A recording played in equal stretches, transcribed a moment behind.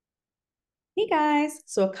Hey guys,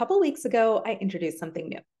 so a couple weeks ago, I introduced something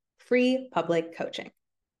new, free public coaching.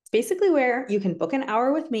 It's basically where you can book an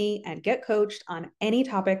hour with me and get coached on any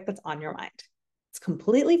topic that's on your mind. It's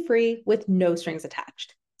completely free with no strings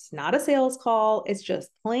attached. It's not a sales call, it's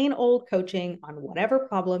just plain old coaching on whatever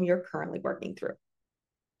problem you're currently working through.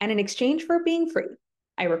 And in exchange for it being free,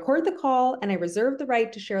 I record the call and I reserve the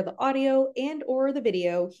right to share the audio and or the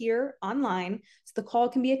video here online so the call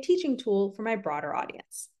can be a teaching tool for my broader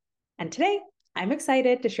audience. And today, I'm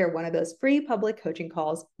excited to share one of those free public coaching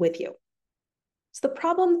calls with you. So the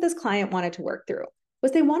problem that this client wanted to work through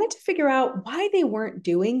was they wanted to figure out why they weren't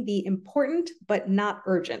doing the important but not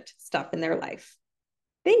urgent stuff in their life.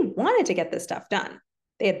 They wanted to get this stuff done.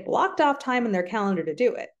 They had blocked off time in their calendar to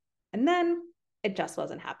do it. And then it just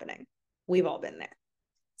wasn't happening. We've all been there.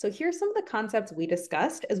 So here's some of the concepts we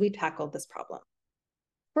discussed as we tackled this problem.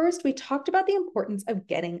 First, we talked about the importance of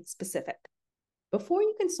getting specific. Before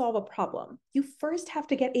you can solve a problem, you first have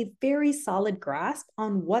to get a very solid grasp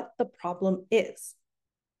on what the problem is.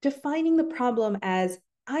 Defining the problem as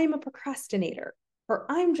I'm a procrastinator or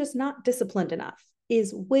I'm just not disciplined enough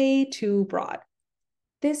is way too broad.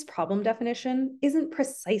 This problem definition isn't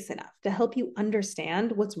precise enough to help you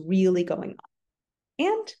understand what's really going on.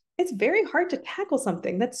 And it's very hard to tackle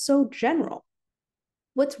something that's so general.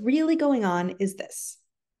 What's really going on is this.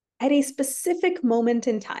 At a specific moment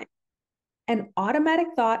in time, an automatic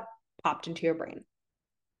thought popped into your brain.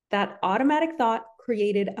 That automatic thought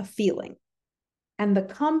created a feeling. And the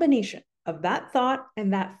combination of that thought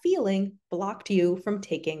and that feeling blocked you from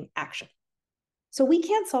taking action. So we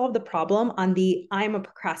can't solve the problem on the I'm a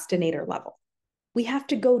procrastinator level. We have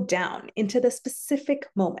to go down into the specific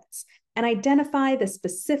moments and identify the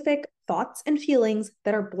specific thoughts and feelings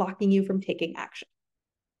that are blocking you from taking action.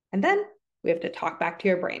 And then we have to talk back to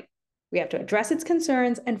your brain. We have to address its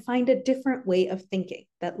concerns and find a different way of thinking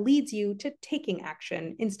that leads you to taking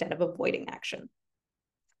action instead of avoiding action.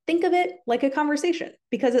 Think of it like a conversation,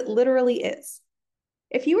 because it literally is.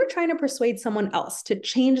 If you were trying to persuade someone else to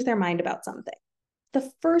change their mind about something,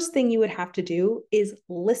 the first thing you would have to do is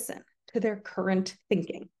listen to their current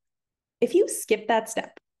thinking. If you skip that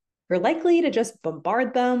step, you're likely to just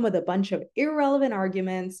bombard them with a bunch of irrelevant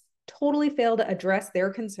arguments, totally fail to address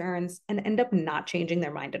their concerns, and end up not changing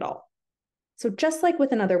their mind at all. So just like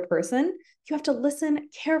with another person, you have to listen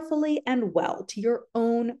carefully and well to your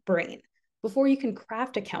own brain before you can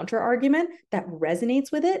craft a counter argument that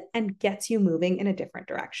resonates with it and gets you moving in a different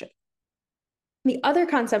direction. The other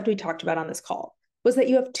concept we talked about on this call was that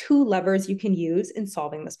you have two levers you can use in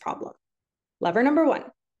solving this problem. Lever number one,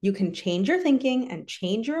 you can change your thinking and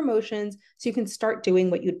change your emotions so you can start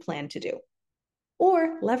doing what you'd planned to do.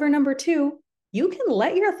 Or lever number two, you can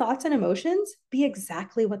let your thoughts and emotions be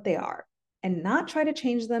exactly what they are and not try to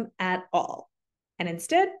change them at all. And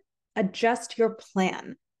instead, adjust your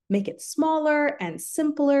plan. Make it smaller and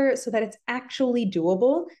simpler so that it's actually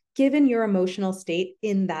doable given your emotional state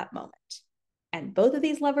in that moment. And both of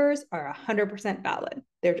these levers are 100% valid.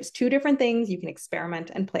 They're just two different things you can experiment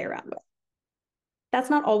and play around with. That's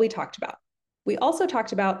not all we talked about. We also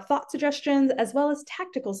talked about thought suggestions as well as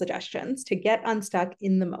tactical suggestions to get unstuck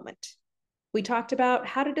in the moment. We talked about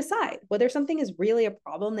how to decide whether something is really a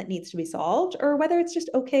problem that needs to be solved or whether it's just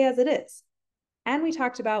okay as it is. And we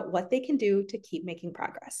talked about what they can do to keep making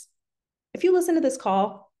progress. If you listen to this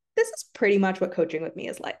call, this is pretty much what coaching with me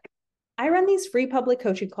is like. I run these free public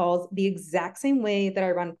coaching calls the exact same way that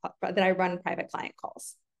I run private client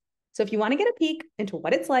calls. So if you want to get a peek into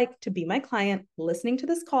what it's like to be my client, listening to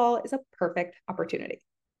this call is a perfect opportunity.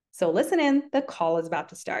 So listen in, the call is about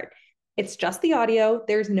to start. It's just the audio,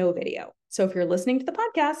 there's no video. So if you're listening to the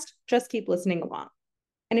podcast, just keep listening along.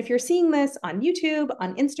 And if you're seeing this on YouTube,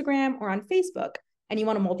 on Instagram, or on Facebook, and you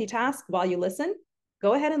want to multitask while you listen,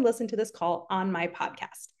 go ahead and listen to this call on my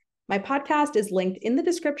podcast. My podcast is linked in the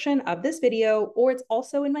description of this video, or it's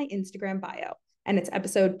also in my Instagram bio, and it's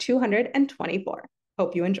episode 224.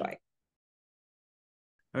 Hope you enjoy.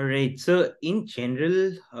 All right. So in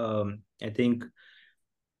general, I think,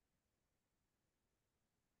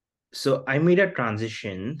 so I made a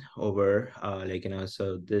transition over,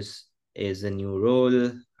 so this is a new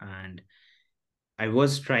role, and I've been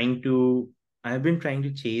trying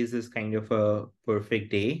to chase this kind of a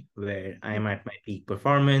perfect day where I'm at my peak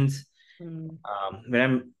performance.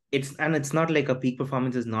 It's not like a peak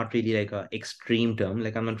performance is not really like a extreme term.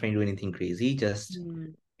 Like I'm not trying to do anything crazy, just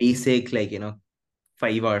basic,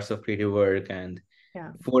 5 hours of creative work and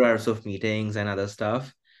 4 hours of meetings and other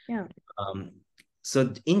stuff.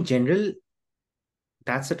 So in general,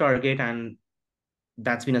 that's the target, and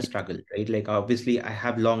that's been a struggle, right? Like obviously I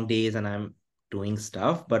have long days and I'm doing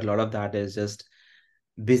stuff, but a lot of that is just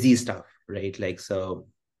busy stuff, right? Like, so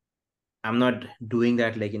I'm not doing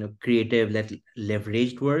that, like, creative,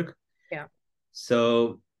 leveraged work. Yeah.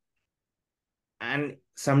 So, and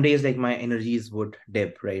some days, like, my energies would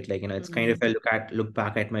dip, right? Like, it's kind of, Mm. I look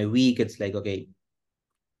back at my week, it's like, okay,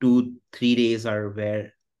 2-3 days are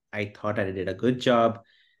where I thought I did a good job.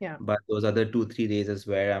 Yeah. But those other 2-3 days is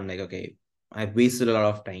where I'm like, okay, I've wasted a lot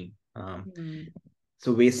of time. Mm.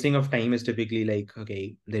 So wasting of time is typically like,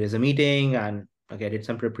 okay, there is a meeting and okay, I did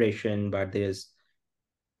some preparation, but there's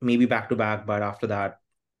maybe back to back. But after that,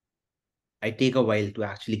 I take a while to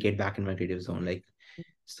actually get back in my creative zone. Like,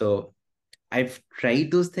 so I've tried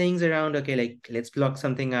those things around, okay, like let's block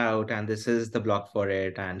something out and this is the block for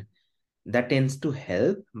it. And that tends to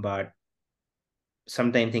help, but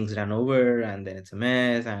sometimes things run over and then it's a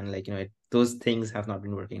mess. And like, those things have not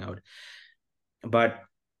been working out. But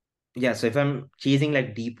yeah, so if I'm chasing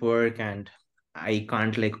like deep work and I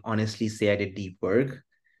can't like honestly say I did deep work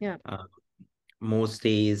Yeah. uh, most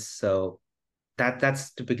days, so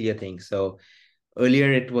that's typically a thing. So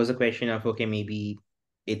earlier it was a question of okay, maybe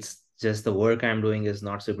it's just the work I'm doing is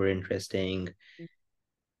not super interesting,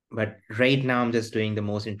 but right now I'm just doing the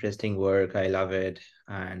most interesting work. I love it,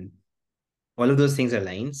 and all of those things are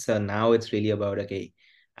aligned. So now it's really about okay,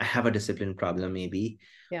 I have a discipline problem maybe,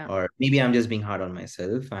 Yeah. or maybe I'm just being hard on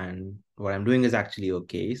myself, and what I'm doing is actually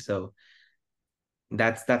okay. So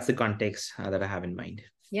that's the context that I have in mind.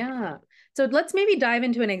 Yeah. So let's maybe dive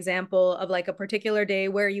into an example of like a particular day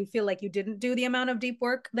where you feel like you didn't do the amount of deep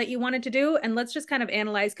work that you wanted to do. And let's just kind of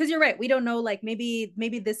analyze, because you're right. We don't know, like maybe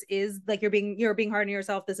this is like you're being hard on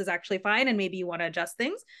yourself. This is actually fine. And maybe you want to adjust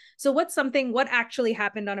things. So what actually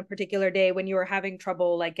happened on a particular day when you were having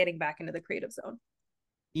trouble like getting back into the creative zone?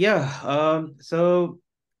 Yeah. So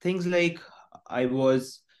things like I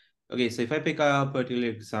was okay. So if I pick a particular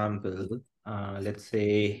example, let's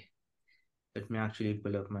say, let me actually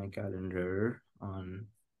pull up my calendar on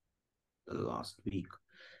the last week.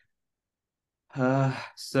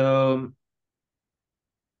 So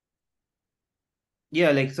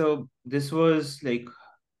yeah, like so this was like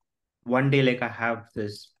one day, like I have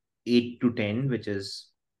this 8 to 10, which is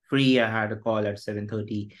free. I had a call at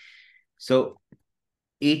 7:30. So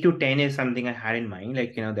 8 to 10 is something I had in mind.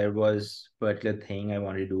 Like, there was particular thing I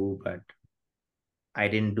wanted to do, but I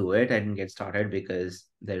didn't do it. I didn't get started because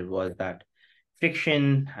there was that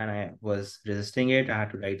friction and I was resisting it. I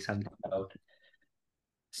had to write something out.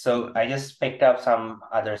 So I just picked up some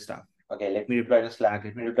other stuff. Okay, let me reply to Slack,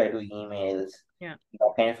 let me reply to emails, Yeah.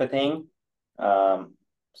 that kind of a thing. Um,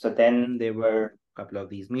 so then there were a couple of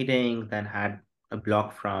these meetings, then had a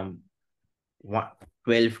block from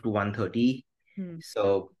 12 to 1:30. Hmm.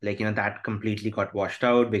 So like, that completely got washed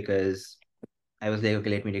out because I was like, okay,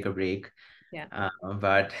 let me take a break. Yeah.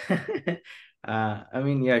 But I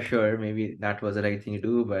mean, yeah, sure, maybe that was the right thing to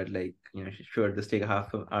do, but like, sure, just take a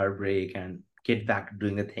half of hour break and get back to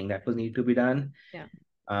doing the thing that was needed to be done. Yeah.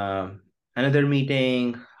 Um, Another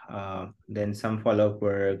meeting, then some follow-up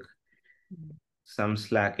work, Hmm. some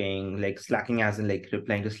slacking, like slacking as in like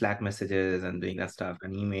replying to Slack messages and doing that stuff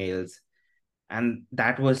and emails. And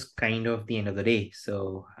that was kind of the end of the day.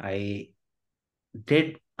 So I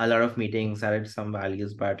did a lot of meetings, I did some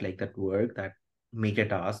values, but like that work, that major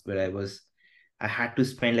task where I had to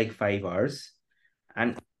spend like 5 hours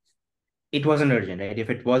and it wasn't urgent, right? If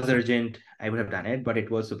it was urgent, I would have done it, but it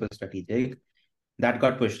was super strategic. That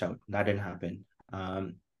got pushed out. That didn't happen.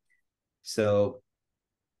 So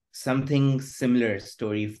something similar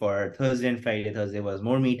story for Thursday and Friday. Thursday was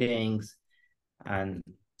more meetings. And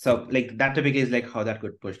so like that typically is like how that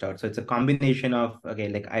got pushed out. So it's a combination of, okay,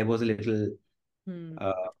 like I was a little Hmm.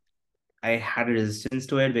 uh, I had a resistance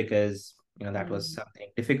to it because that was Hmm. something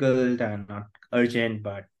difficult and not urgent,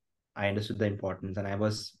 but I understood the importance and I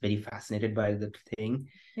was very fascinated by the thing.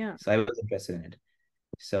 Yeah. So I was interested in it.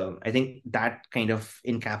 So I think that kind of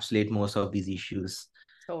encapsulate most of these issues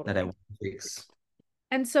that I Totally. want to fix.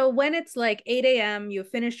 And so when it's like 8 a.m., you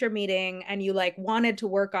finished your meeting and you like wanted to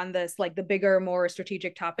work on this, like the bigger, more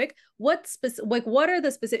strategic topic, what are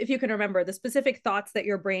the specific, if you can remember, the specific thoughts that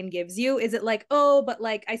your brain gives you? Is it like, oh, but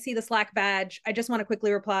like I see the Slack badge, I just want to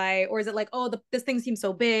quickly reply? Or is it like, oh, this thing seems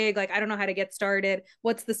so big, like I don't know how to get started?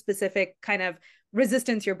 What's the specific kind of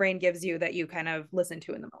resistance your brain gives you that you kind of listen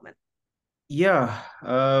to in the moment? Yeah.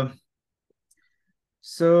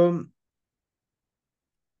 So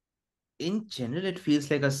in general, it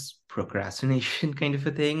feels like a procrastination kind of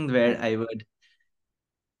a thing where I would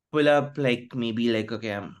pull up like maybe like,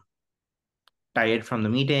 okay, I'm tired from the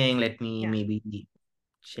meeting. Let me Yeah. maybe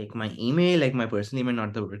check my email, like my personal email,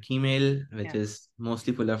 not the work email, which Yeah. is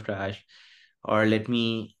mostly full of trash. Or let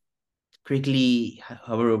me quickly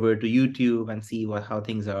hover over to YouTube and see how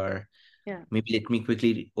things are. Yeah. Maybe let me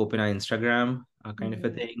quickly open our Instagram, kind of a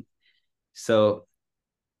thing. So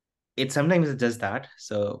it sometimes it does that.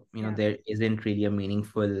 So, Yeah. there isn't really a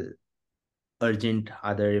meaningful, urgent,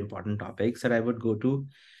 other important topics that I would go to.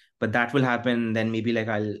 But that will happen. Then maybe like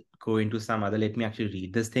I'll go into some other, let me actually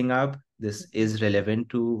read this thing up. This is relevant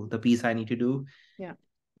to the piece I need to do. Yeah.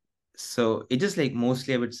 So it just like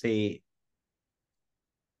mostly I would say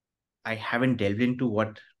I haven't delved into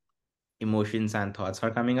what emotions and thoughts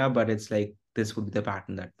are coming up, but it's like this would be the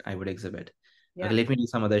pattern that I would exhibit. Okay, Yeah. let me do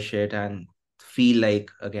some other shit and feel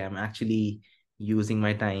like, okay, I'm actually using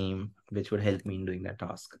my time, which would help me in doing that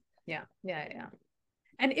task. Yeah. Yeah. Yeah.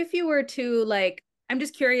 And if you were to like, I'm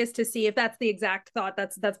just curious to see if that's the exact thought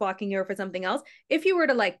that's blocking you or for something else. If you were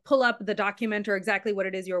to like pull up the document or exactly what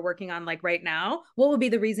it is you're working on like right now, what would be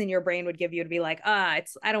the reason your brain would give you to be like, I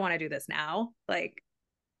don't want to do this now? Like,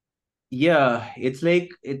 Yeah, it's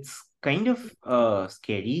like it's kind of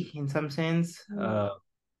scary in some sense.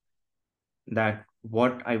 That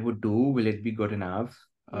what I would do, will it be good enough?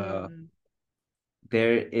 Uh, mm,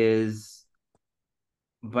 there is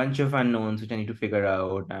a bunch of unknowns which I need to figure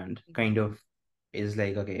out, and kind of is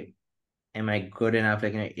like, okay, am I good enough?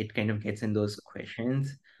 Like, it kind of gets in those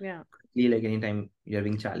questions. yeah. Like anytime you're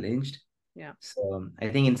being challenged. Yeah. So I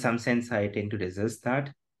think in some sense I tend to resist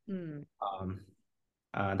that, Mm, um,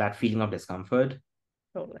 that feeling of discomfort.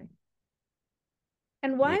 totally.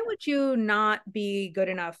 And Yeah. why would you not be good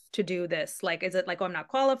enough to do this? Like, is it like, oh, I'm not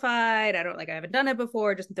qualified? I don't like, I haven't done it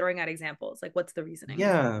before. Just throwing out examples. Like, what's the reasoning?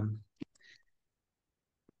 Yeah.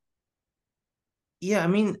 Yeah. I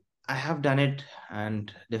mean, I have done it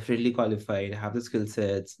and definitely qualified, have the skill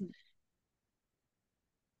sets,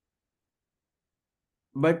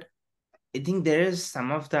 but I think there is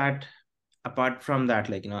some of that apart from that,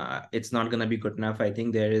 like, it's not going to be good enough. I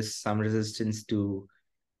think there is some resistance to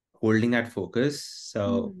holding that focus.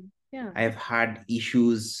 So Yeah. I've had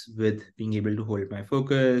issues with being able to hold my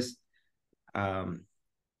focus. Um,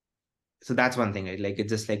 so that's one thing, right? Like it's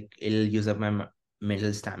just like it'll use up my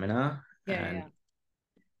mental stamina. Yeah. And Yeah.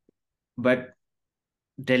 but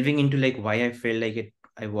delving into like why I felt like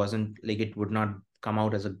I wasn't like it would not come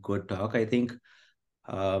out as a good talk, I think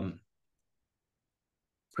um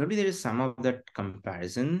probably there is some of that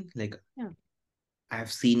comparison. Like Yeah.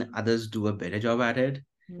 I've seen others do a better job at it.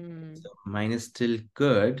 Mm, So mine is still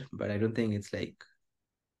good, but I don't think it's like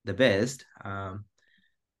the best.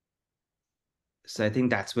 So I think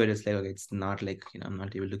that's where it's like, okay, it's not like, I'm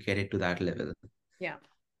not able to get it to that level. yeah.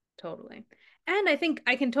 Totally. And I think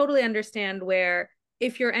I can totally understand where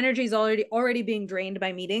if your energy is already being drained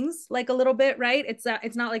by meetings like a little bit, right? It's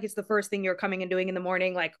not like it's the first thing you're coming and doing in the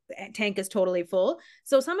morning, like tank is totally full.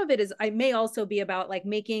 So some of it is I may also be about like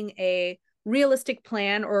making a realistic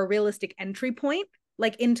plan or a realistic entry point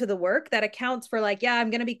like into the work that accounts for like, yeah, I'm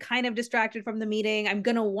going to be kind of distracted from the meeting. I'm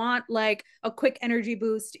going to want like a quick energy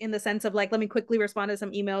boost in the sense of like, let me quickly respond to some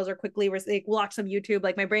emails or quickly like, watch some YouTube.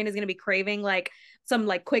 Like my brain is going to be craving like some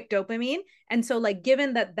like quick dopamine. And so like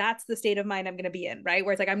given that that's the state of mind I'm going to be in, right?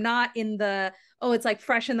 Where it's like I'm not in the oh, it's like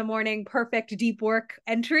fresh in the morning, perfect deep work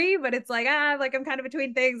entry, but it's like like I'm kind of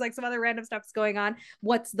between things, like some other random stuff's going on.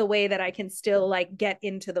 What's the way that I can still like get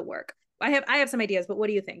into the work? I have some ideas, but what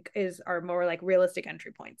do you think are more like realistic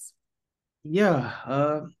entry points? Yeah.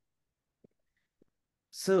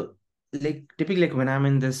 So like typically like when I'm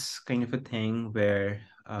in this kind of a thing where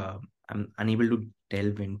I'm unable to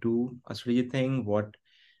delve into a strategy thing, what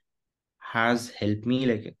has helped me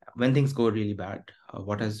like when things go really bad,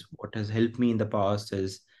 what has helped me in the past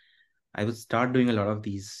is I would start doing a lot of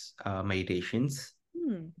these meditations.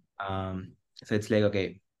 Hmm. So it's like,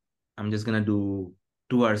 okay, I'm just gonna do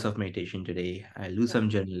 2 hours of meditation today. I'll do Yeah. some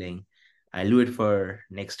journaling. I'll do it for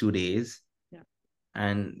next 2 days. Yeah.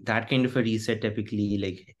 And that kind of a reset typically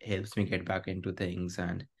like helps me get back into things.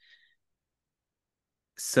 And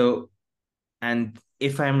so, and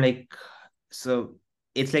if I'm like, so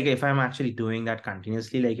it's like if I'm actually doing that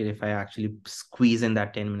continuously, like if I actually squeeze in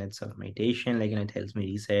that 10 minutes of meditation, like, and it helps me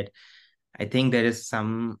reset, I think there is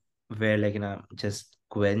some where like, just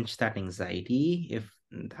quench that anxiety if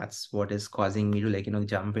that's what is causing me to like,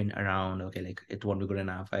 jump in around. Okay, like it won't be good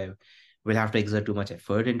enough. I will have to exert too much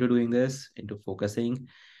effort into doing this, into focusing.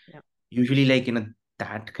 Yeah. Usually, like,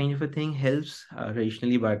 that kind of a thing helps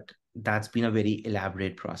rationally, but that's been a very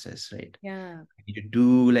elaborate process, right? Yeah. I need to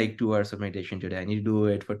do like 2 hours of meditation today. I need to do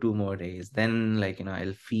it for 2 more days. Then, like,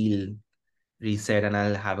 I'll feel reset and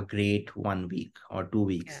I'll have a great 1 week or 2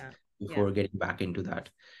 weeks Yeah. Yeah. before getting back into that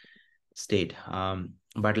state.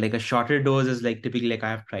 But like a shorter dose is like typically like I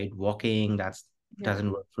have tried walking, that's Yeah.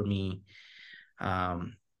 doesn't work for me.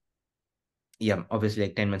 Um, yeah, obviously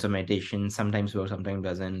like 10 minutes of meditation sometimes works, sometimes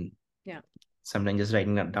doesn't. Yeah. Sometimes just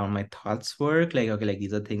writing down my thoughts work. Like, okay, like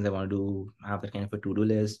these are things I want to do. Have that kind of a to-do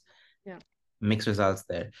list. Yeah. Mixed results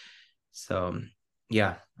there. So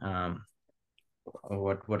yeah.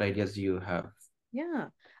 What ideas do you have? Yeah.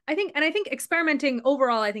 I think experimenting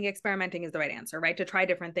overall, I think experimenting is the right answer, right? To try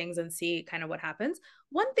different things and see kind of what happens.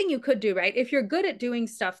 One thing you could do, right? If you're good at doing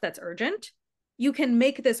stuff that's urgent, you can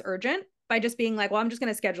make this urgent by just being like, well, I'm just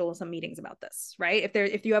going to schedule some meetings about this, right?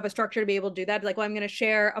 If you have a structure to be able to do that, like, well, I'm going to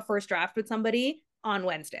share a first draft with somebody on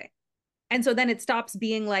Wednesday. And so then it stops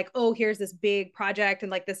being like, oh, here's this big project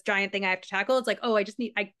and like this giant thing I have to tackle. It's like, oh, I just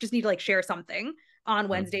need to like share something on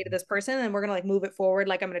Wednesday to Mhm. this person, and we're gonna like move it forward.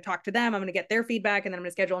 Like I'm gonna talk to them, I'm gonna get their feedback, and then I'm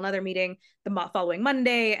gonna schedule another meeting the following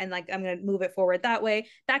Monday, and like I'm gonna move it forward that way.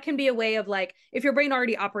 That can be a way of like, if your brain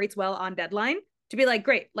already operates well on deadline, to be like,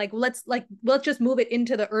 great, let's just move it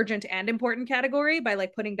into the urgent and important category by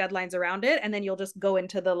like putting deadlines around it, and then you'll just go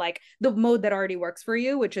into the like the mode that already works for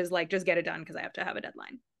you, which is like just get it done because I have to have a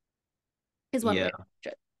deadline. Is one way Yeah, to approach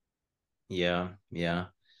it. yeah.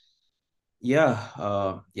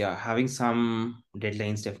 Yeah, having some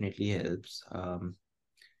deadlines definitely helps.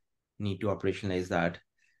 Need to operationalize that.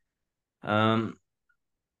 Um,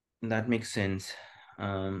 that makes sense.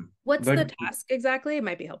 What's But the task exactly? It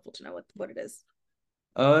might be helpful to know what it is.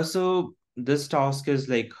 so this task is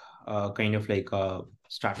like kind of like a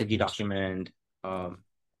strategy document,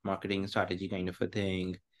 marketing strategy kind of a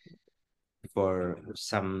thing for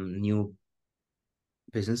some new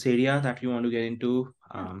business area that you want to get into.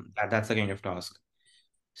 Yeah. That's the kind of task.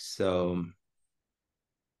 So,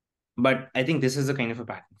 but I think this is a kind of a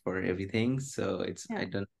pattern for everything. So I Yeah.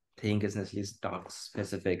 don't think it's necessarily task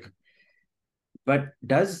specific. But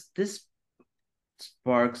does this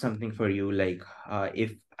spark something for you? Like,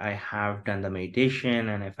 if I have done the meditation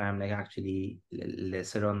and if I'm like actually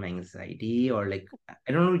lesser on my anxiety, or like,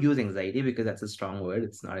 I don't know, use anxiety because that's a strong word.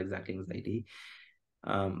 It's not exactly anxiety.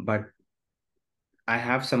 But I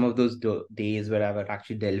have some of those days where I would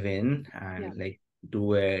actually delve in Yeah. and like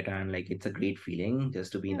do it, and like it's a great feeling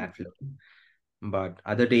just to be in Yeah. that flow. But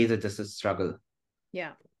other days it's just a struggle.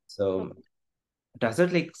 Yeah. So Totally. does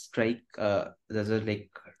it like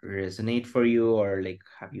resonate for you, or like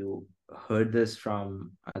have you heard this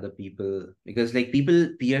from other people? Because like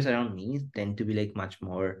peers around me tend to be like much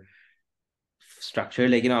more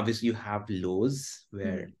structured. Like, obviously you have lows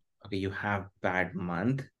where Mhm. okay, you have bad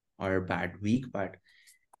month or a bad week, but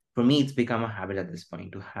for me it's become a habit at this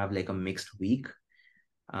point to have like a mixed week.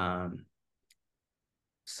 um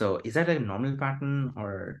so is that a normal pattern,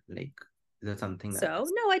 or like is that something So,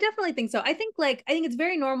 that's no, I definitely think so. I think it's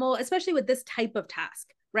very normal, especially with this type of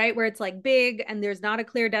task, right? Where it's like big and there's not a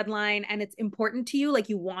clear deadline and it's important to you, like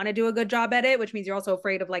you want to do a good job at it, which means you're also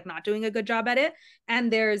afraid of like not doing a good job at it.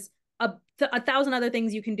 And there's a thousand other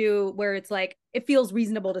things you can do where it's like it feels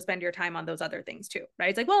reasonable to spend your time on those other things too, right?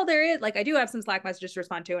 It's like, well, there is like I do have some Slack messages to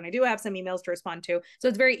respond to and I do have some emails to respond to. So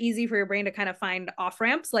it's very easy for your brain to kind of find off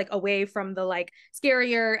ramps like away from the like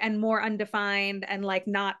scarier and more undefined and like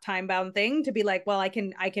not time bound thing to be like, well, I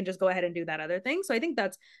can just go ahead and do that other thing. So I think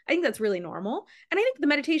that's really normal. And I think the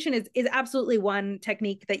meditation is absolutely one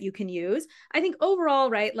technique that you can use. I think overall,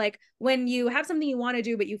 right, like when you have something you want to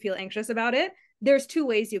do but you feel anxious about it, there's two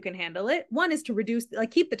ways you can handle it. One is to reduce, like,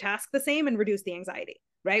 keep the task the same and reduce the anxiety,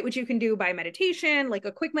 right? Which you can do by meditation, like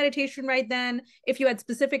a quick meditation right then. If you had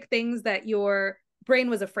specific things that your brain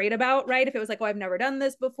was afraid about, right? If it was like, oh, I've never done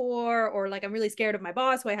this before, or like, I'm really scared of my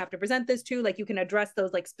boss who I have to present this to, like, you can address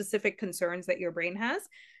those like specific concerns that your brain has.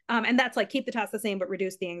 And that's like keep the task the same, but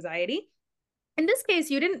reduce the anxiety. In this case,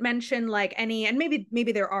 you didn't mention like any, and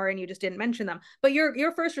maybe there are and you just didn't mention them, but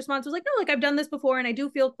your first response was like, no, like I've done this before and I do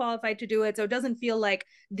feel qualified to do it. So it doesn't feel like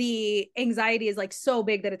the anxiety is like so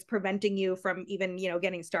big that it's preventing you from even,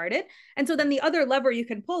 getting started. And so then the other lever you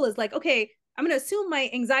can pull is like, okay, I'm going to assume my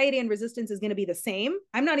anxiety and resistance is going to be the same.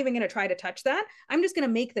 I'm not even going to try to touch that. I'm just going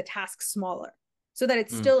to make the task smaller so that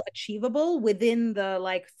it's mm, still achievable within the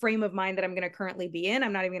like frame of mind that I'm going to currently be in.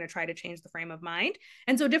 I'm not even going to try to change the frame of mind.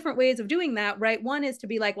 And so different ways of doing that, right? One is to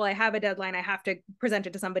be like, well, I have a deadline. I have to present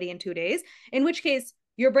it to somebody in 2 days, in which case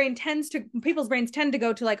people's brains tend to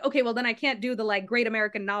go to like, okay, well, then I can't do the like great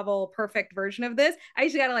American novel perfect version of this. I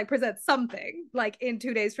just got to like present something like in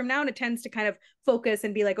 2 days from now. And it tends to kind of focus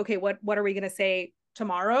and be like, okay, what are we going to say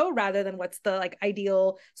tomorrow rather than what's the like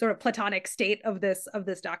ideal sort of platonic state of this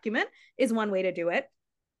document is one way to do it.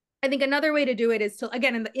 I think another way to do it is to,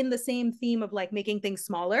 again, in the same theme of like making things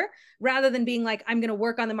smaller, rather than being like, I'm going to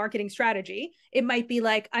work on the marketing strategy. It might be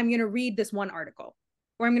like, I'm going to read this one article,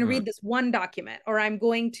 or I'm going to read this one document, or I'm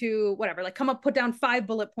going to whatever, like put down 5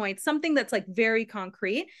 bullet points, something that's like very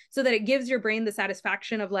concrete, so that it gives your brain the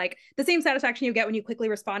satisfaction of like the same satisfaction you get when you quickly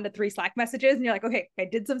respond to 3 Slack messages and you're like, okay, I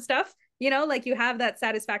did some stuff, like you have that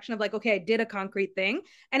satisfaction of like, okay, I did a concrete thing,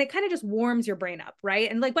 and it kind of just warms your brain up,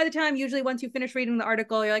 right? And like by the time, usually once you finish reading the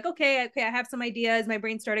article, you're like, okay, I have some ideas, my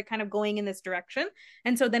brain started kind of going in this direction,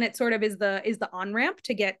 and so then it sort of is the on ramp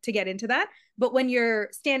to get into that. But when you're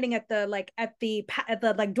standing at the like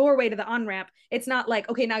doorway to the on ramp, it's not like,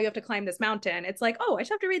 okay, now you have to climb this mountain. It's like, oh, I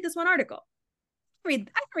just have to read this one article. I can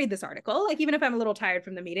read this article, like even if I'm a little tired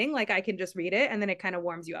from the meeting, like I can just read it, and then it kind of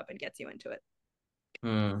warms you up and gets you into it.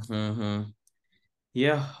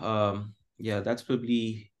 Yeah, that's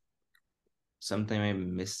probably something I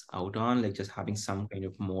miss out on, like just having some kind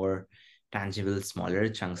of more tangible, smaller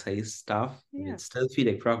chunk size stuff. Yeah. It still feel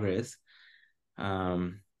like progress.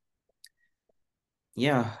 Um,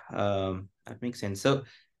 that makes sense. So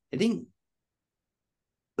I think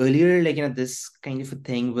earlier, like, this kind of a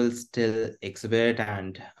thing will still exhibit,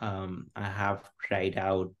 and I have tried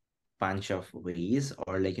out bunch of ways,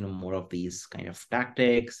 or like, more of these kind of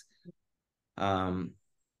tactics. And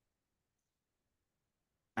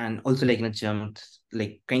also like, jumped,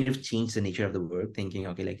 like kind of changed the nature of the work, thinking,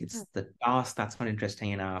 okay, like it's the task that's not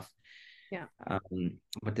interesting enough. Yeah.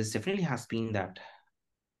 But this definitely has been that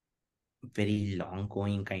very long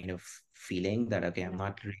going kind of feeling that, okay, I'm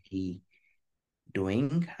not really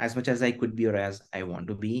doing as much as I could be or as I want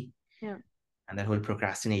to be. Yeah. And that whole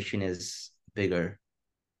procrastination is bigger.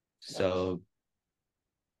 So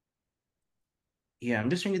yeah,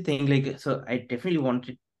 I'm just trying to think, like, so I definitely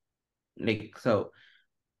wanted, like, so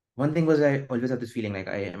one thing was I always have this feeling like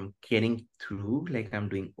I am getting through, like I'm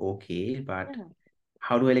doing okay, but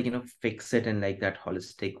how do I, like, fix it in like that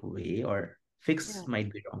holistic way? Or fix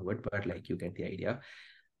might be wrong word, but like you get the idea.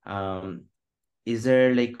 Is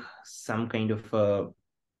there like some kind of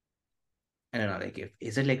I don't know, like, if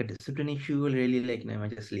is it like a discipline issue, really, like, am I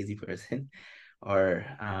just a lazy person? Or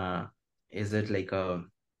is it like a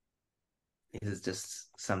is it just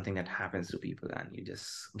something that happens to people and you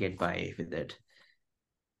just get by with it?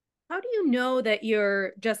 How do you know that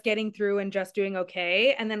you're just getting through and just doing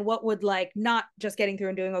okay? And then what would like not just getting through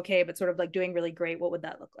and doing okay, but sort of like doing really great? What would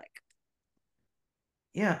that look like?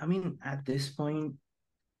 Yeah, I mean, at this point,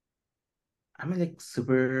 I'm a like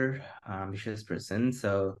super ambitious person.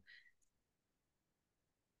 So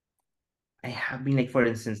I have been, like, for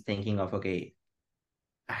instance, thinking of, okay,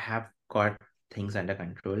 I have got things under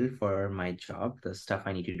control for my job, the stuff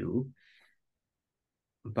I need to do.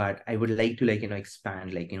 But I would like to, like,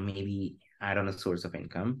 expand, like, maybe add on a source of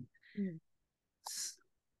income,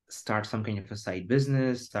 start some kind of a side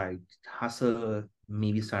business, side hustle,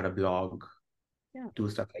 maybe start a blog, do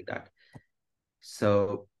stuff like that.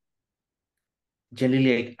 So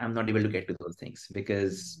generally, like, I'm not able to get to those things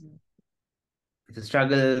because it's a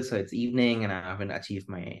struggle. So it's evening and I haven't achieved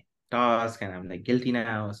my task and I'm like guilty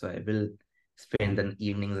now. So I will spend the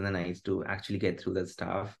evenings and the nights to actually get through that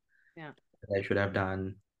stuff that I should have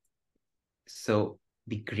done. So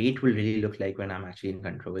the great will really look like when I'm actually in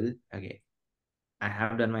control. Okay, I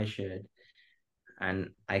have done my shit and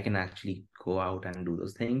I can actually go out and do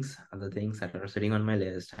those things, other things that are sitting on my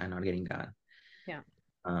list and not getting done. Yeah.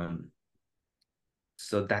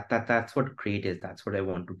 So that's what great is. That's what I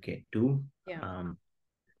want to get to. Yeah.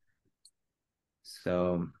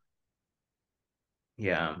 So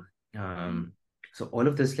yeah. So all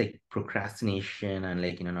of this, like, procrastination and,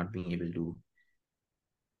 like, not being able to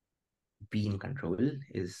be in control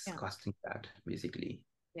is costing that, basically.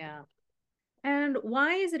 Yeah. And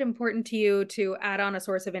why is it important to you to add on a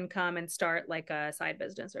source of income and start like a side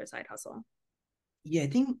business or a side hustle? Yeah, I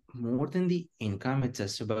think more than the income, it's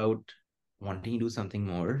just about wanting to do something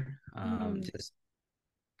more. Just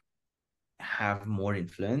have more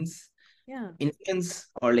influence. Yeah. Influence,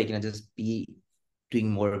 or like, just be doing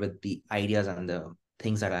more with the ideas and the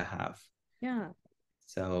things that I have. Yeah.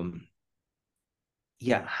 So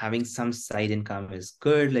yeah, having some side income is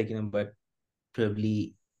good, like, but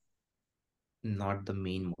probably not the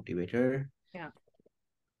main motivator. Yeah.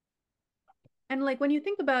 And like when you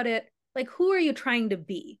think about it, like who are you trying to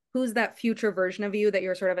be? Who's that future version of you that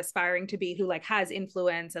you're sort of aspiring to be, who like has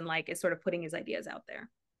influence and like is sort of putting his ideas out there?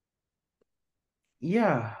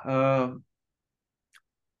 Yeah.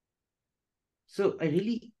 So I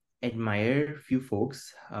really admire few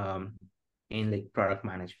folks in like product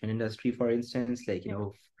management industry, for instance, like,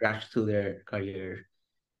 crashed through their career,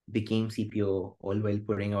 became CPO, all while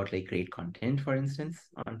putting out like great content, for instance,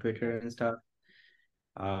 on Twitter and stuff.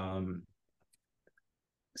 Um,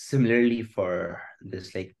 similarly for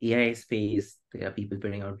this like AI space, there are people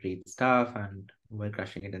putting out great stuff and we're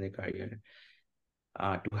crushing it in their career.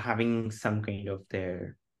 To having some kind of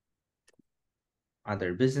their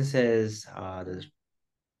other businesses, there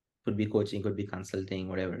could be coaching, could be consulting,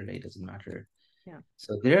 whatever, right? Doesn't matter. Yeah.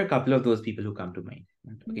 So there are a couple of those people who come to mind.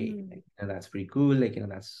 Okay, Mm. like, that's pretty cool. Like,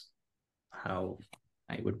 that's how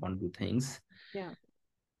I would want to do things. Yeah.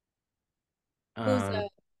 Those Um,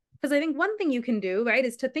 because I think one thing you can do, right,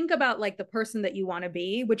 is to think about like the person that you want to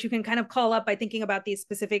be, which you can kind of call up by thinking about these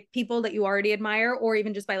specific people that you already admire, or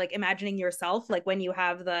even just by like imagining yourself, like when you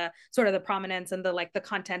have the sort of the prominence and the like the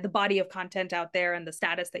content, the body of content out there and the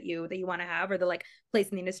status that you want to have, or the like place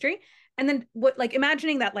in the industry. And then what like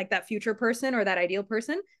imagining that like that future person or that ideal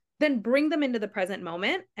person, then bring them into the present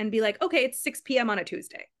moment and be like, okay, it's 6 p.m. on a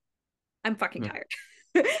Tuesday. I'm fucking tired.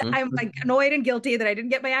 I'm like annoyed and guilty that I didn't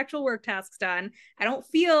get my actual work tasks done. I don't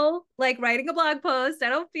feel like writing a blog post. I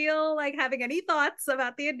don't feel like having any thoughts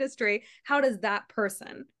about the industry. How does that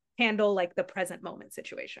person handle like the present moment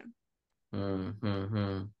situation?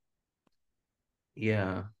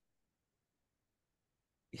 Yeah.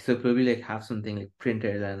 So probably like have something like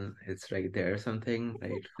printed and it's right there or something,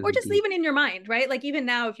 right? Or just Physically. even in your mind, right? Like even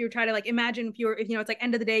now, if you try to like imagine if it's like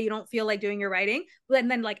end of the day, you don't feel like doing your writing,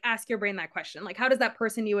 then like ask your brain that question. Like, how does that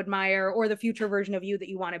person you admire or the future version of you that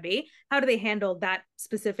you want to be, how do they handle that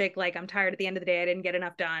specific, like, I'm tired at the end of the day, I didn't get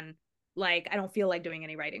enough done. Like, I don't feel like doing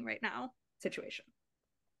any writing right now situation.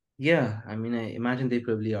 Yeah. I mean, I imagine they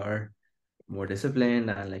probably are more disciplined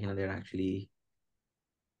and like, they're actually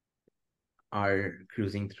are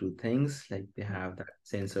cruising through things. Like they have that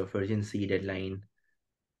sense of urgency, deadline.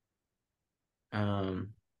 And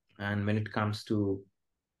when it comes to,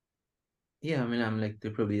 yeah, I mean, I'm like,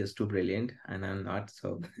 they're probably just too brilliant and I'm not.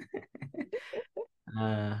 So,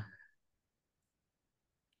 uh,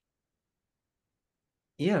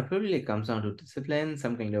 yeah, probably like comes down to discipline,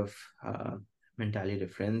 some kind of mentality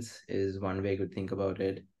difference is one way I could think about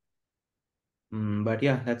it. But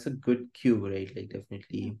yeah, that's a good cue, right? Like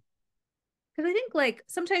definitely. Because I think like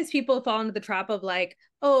sometimes people fall into the trap of like,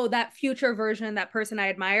 oh, that future version, that person I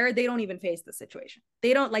admire, they don't even face the situation.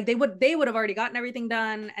 They don't like they would have already gotten everything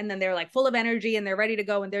done, and then they're like full of energy and they're ready to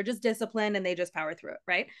go and they're just disciplined and they just power through it,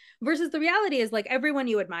 right? Versus the reality is like everyone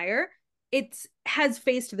you admire, it has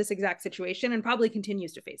faced this exact situation and probably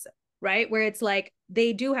continues to face it, right? Where it's like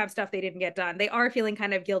they do have stuff they didn't get done. They are feeling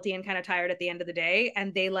kind of guilty and kind of tired at the end of the day,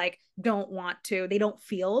 and they like don't want to, they don't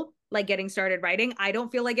feel like getting started writing. I don't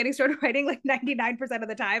feel like getting started writing like 99% of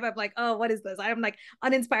the time. I'm like, oh, what is this? I'm like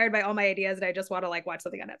uninspired by all my ideas and I just want to like watch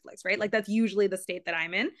something on Netflix, right? Like that's usually the state that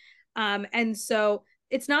I'm in. And so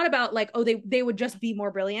it's not about like, oh, they would just be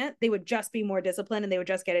more brilliant, they would just be more disciplined and they would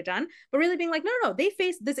just get it done, but really being like, no, they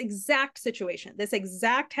face this exact situation, this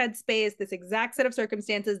exact headspace, this exact set of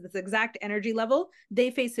circumstances, this exact energy level,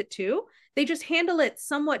 they face it too. They just handle it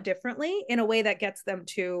somewhat differently in a way that gets them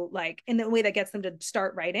to like in the way that gets them to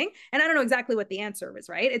start writing. And I don't know exactly what the answer is,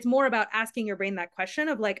 right? It's more about asking your brain that question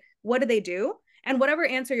of like, what do they do? And whatever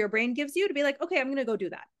answer your brain gives you to be like, okay, I'm going to go do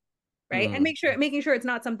that, right? And Hmm. making sure it's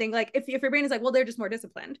not something like if your brain is like, well, they're just more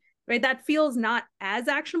disciplined, right? That feels not as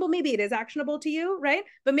actionable. Maybe it is actionable to you, right?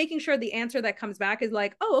 But making sure the answer that comes back is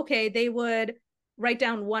like, oh, okay, they would write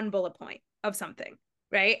down one bullet point of something,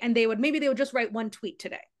 right? And they would just write one tweet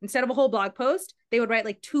today instead of a whole blog post. They would write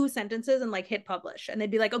like 2 sentences and like hit publish, and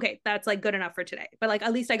they'd be like, okay, that's like good enough for today. But like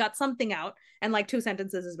at least I got something out, and like 2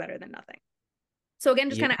 sentences is better than nothing. So again,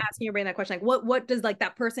 just Yeah, kind of asking your brain that question, like what does like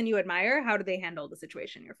that person you admire, how do they handle the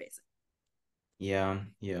situation you're facing? yeah,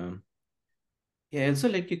 yeah. Yeah, I also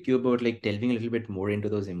like to cue about like delving a little bit more into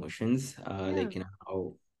those emotions. Yeah. Like,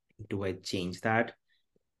 how do I change that?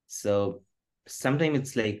 So sometimes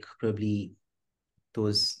it's like probably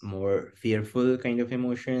those more fearful kind of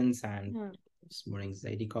emotions and Yeah. it's more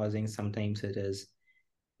anxiety causing. Sometimes it is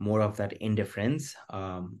more of that indifference.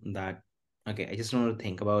 That okay, I just don't want to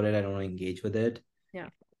think about it. I don't want to engage with it. Yeah.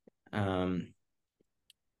 Um,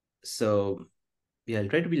 so yeah, I'll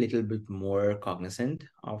try to be a little bit more cognizant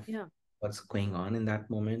of Yeah. what's going on in that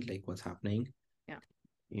moment, like what's happening. Yeah.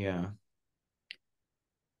 Yeah,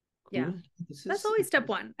 Yeah. cool. This That's is always step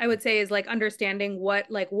one, I would say, is like understanding what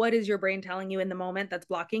is your brain telling you in the moment that's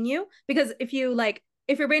blocking you. Because if your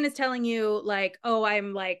brain is telling you like, oh, I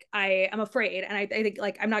am afraid and I think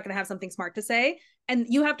like I'm not gonna have something smart to say, and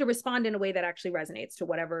you have to respond in a way that actually resonates to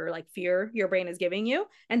whatever like fear your brain is giving you.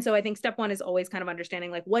 And so I think step one is always kind of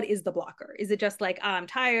understanding like what is the blocker? Is it just like, oh, I'm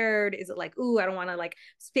tired? Is it like, ooh, I don't want to like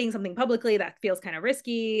saying something publicly that feels kind of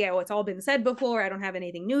risky? Oh, it's all been said before, I don't have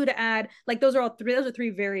anything new to add. Like those are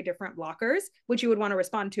three very different blockers, which you would want to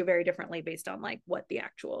respond to very differently based on like what the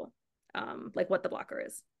actual like what the blocker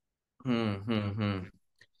is.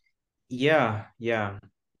 Yeah, yeah,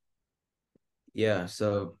 yeah.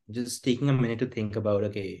 So just taking a minute to think about,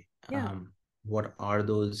 okay, Yeah. what are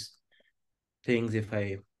those things if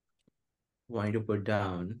I want to put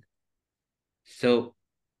down? So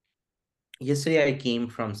yesterday I came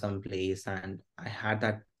from some place and I had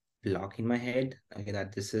that block in my head, okay,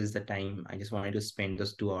 that this is the time I just wanted to spend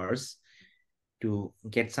those 2 hours to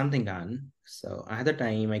get something done. So I had the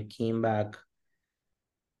time, I came back,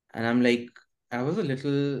 and I'm like, I was a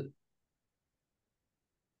little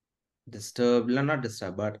disturbed, no, not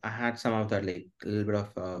disturbed, but I had some of that, like a little bit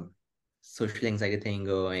of social anxiety thing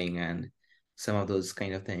going, and some of those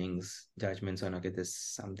kind of things, judgments on, okay, this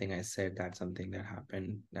something I said, that's something that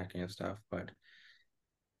happened, that kind of stuff. But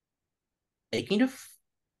I kind of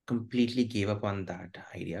completely gave up on that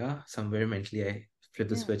idea. Somewhere mentally, I flipped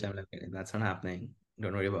the Yeah. switch. I'm like, "Okay, that's not happening.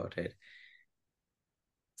 Don't worry about it."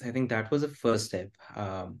 So I think that was the first step,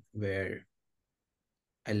 where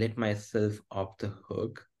I let myself off the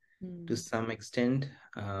hook to Mm. some extent.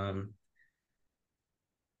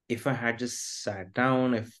 If I had just sat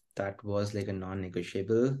down, if that was like a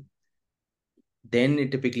non-negotiable, then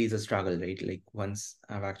it typically is a struggle, right? Like once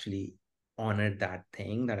I've actually honored that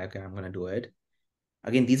thing that I'm gonna do it.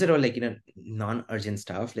 Again, these are all like, non-urgent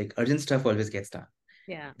stuff. Like urgent stuff always gets done.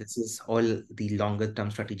 Yeah. This is all the longer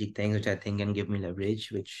term strategic things which I think can give me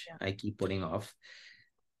leverage, which Yeah. I keep putting off.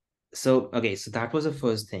 So okay, so that was the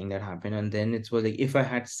first thing that happened. And then it was like if I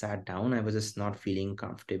had sat down, I was just not feeling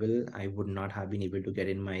comfortable. I would not have been able to get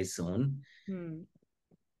in my zone. Mm.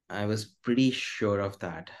 I was pretty sure of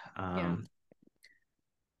that. Yeah.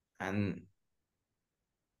 And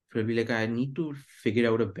probably like I need to figure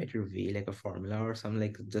out a better way, like a formula or something,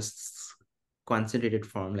 like just concentrated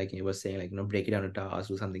form, like you were saying, like break it down to tasks,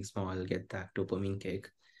 do something small, get that dopamine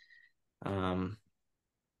kick. Um,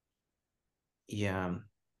 yeah,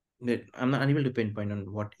 but I'm not unable to pinpoint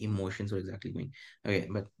on what emotions were exactly going. Okay,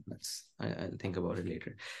 but I'll think about it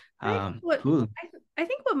later. I think what Cool. I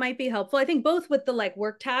think what might be helpful, I think both with the like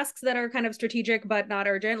work tasks that are kind of strategic but not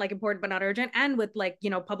urgent, like important but not urgent, and with like,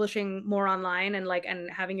 publishing more online and like and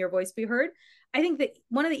having your voice be heard. I think that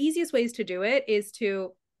one of the easiest ways to do it is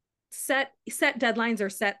to set deadlines or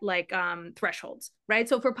set like thresholds, right?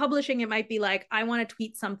 So for publishing, it might be like, I want to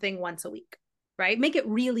tweet something once a week, right? Make it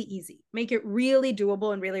really easy, make it really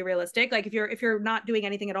doable and really realistic. Like if you're not doing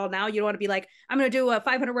anything at all now, you don't want to be like, I'm going to do a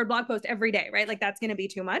 500-word blog post every day, right? Like that's going to be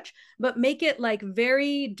too much. But make it like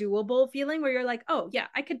very doable feeling where you're like, oh yeah,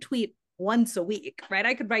 I could tweet once a week, right?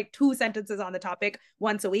 I could write 2 sentences on the topic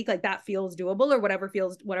once a week. Like that feels doable, or whatever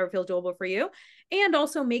feels doable for you. And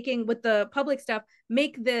also making with the public stuff,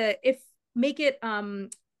 make it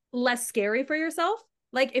less scary for yourself.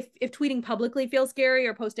 Like if tweeting publicly feels scary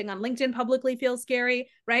or posting on LinkedIn publicly feels scary,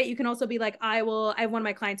 right? You can also be like, I have one of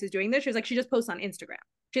my clients who's doing this. She's like, she just posts on Instagram.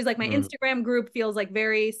 She's like, my Instagram group feels like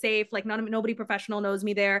very safe. Like nobody professional knows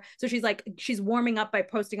me there. So she's like, she's warming up by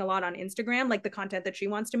posting a lot on Instagram, like the content that she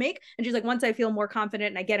wants to make. And she's like, once I feel more confident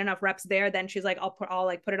and I get enough reps there, then she's like, I'll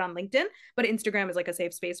like put it on LinkedIn. But Instagram is like a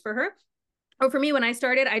safe space for her. Or for me, when I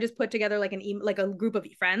started, I just put together like like a group of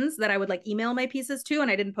friends that I would like email my pieces to,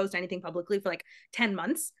 and I didn't post anything publicly for like 10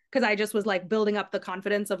 months because I just was like building up the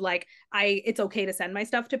confidence of like it's okay to send my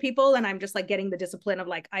stuff to people, and I'm just like getting the discipline of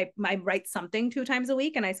like I write something 2 times a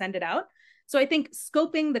week and I send it out. So I think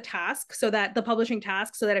scoping the task, so that the publishing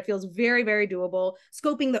task, so that it feels very, very doable,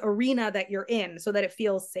 scoping the arena that you're in so that it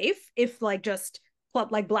feels safe. If like just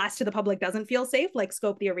like blast to the public doesn't feel safe, like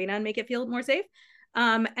scope the arena and make it feel more safe.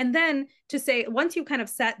 And then to say, once you kind of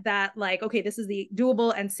set that, like, okay, this is the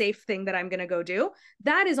doable and safe thing that I'm going to go do,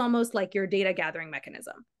 that is almost like your data gathering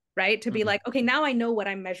mechanism, right? To be like, okay, now I know what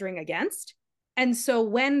I'm measuring against. And so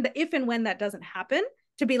if and when that doesn't happen,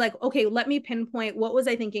 to be like, okay, let me pinpoint what was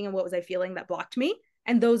I thinking and what was I feeling that blocked me.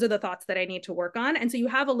 And those are the thoughts that I need to work on. And so you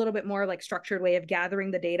have a little bit more like structured way of gathering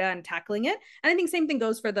the data and tackling it. And I think same thing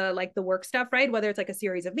goes for the like the work stuff, right? Whether it's like a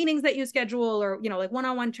series of meetings that you schedule, or like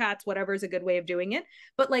one-on-one chats, whatever is a good way of doing it.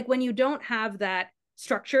 But like when you don't have that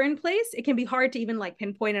structure in place, it can be hard to even like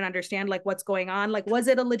pinpoint and understand like what's going on. Like, was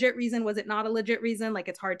it a legit reason? Was it not a legit reason? Like,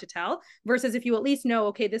 it's hard to tell. Versus if you at least know,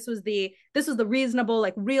 okay, this was the reasonable,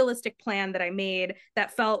 like realistic plan that I made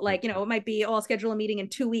that felt like, it might be, oh, I'll schedule a meeting in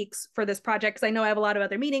 2 weeks for this project because I know I have a lot of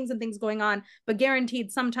other meetings and things going on, but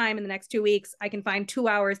guaranteed sometime in the next 2 weeks, I can find 2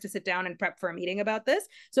 hours to sit down and prep for a meeting about this.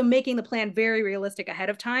 So making the plan very realistic ahead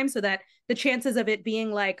of time so that the chances of it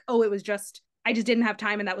being like, oh, I just didn't have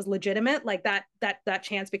time and that was legitimate, like that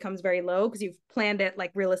chance becomes very low because you've planned it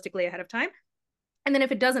like realistically ahead of time. And then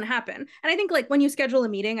if it doesn't happen, and I think like when you schedule a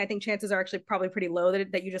meeting, I think chances are actually probably pretty low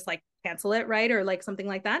that you just like cancel it, right? Or like something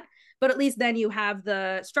like that. But at least then you have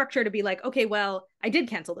the structure to be like, okay, well, I did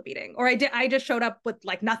cancel the meeting, or I just showed up with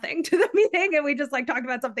like nothing to the meeting and we just like talked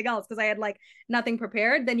about something else because I had like nothing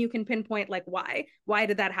prepared. Then you can pinpoint like why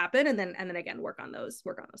did that happen? And then again, work on those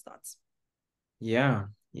thoughts. Yeah.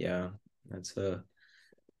 That's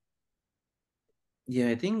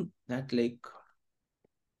I think that like,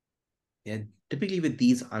 yeah, typically with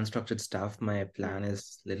these unstructured stuff, my Yeah. plan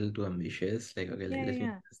is little too ambitious. Like, okay, like Yeah. let me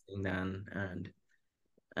Yeah. get this thing done.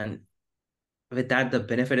 And with that, the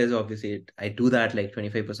benefit is obviously I do that like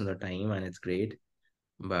 25% of the time and it's great.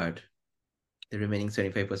 But the remaining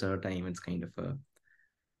 75% of the time, it's kind of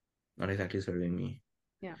not exactly serving me.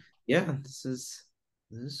 Yeah. Yeah, this is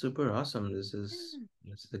super awesome. This is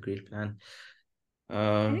a great plan. I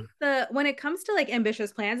Uh, think when it comes to like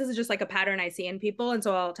ambitious plans, this is just like a pattern I see in people, and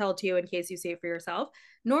so I'll tell it to you in case you see it for yourself.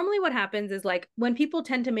 Normally, what happens is like when people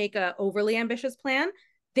tend to make a overly ambitious plan,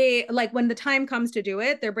 they like when the time comes to do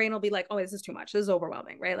it, their brain will be like, "Oh, this is too much. This is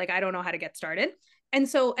overwhelming, right? Like I don't know how to get started." And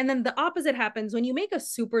then the opposite happens when you make a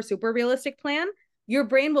super realistic plan. Your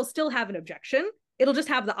brain will still have an objection. It'll just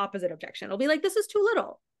have the opposite objection. It'll be like, "This is too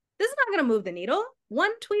little. This is not going to move the needle.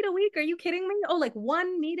 One tweet a week? Are you kidding me? Oh, like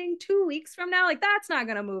one meeting 2 weeks from now? Like that's not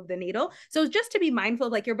going to move the needle." So just to be mindful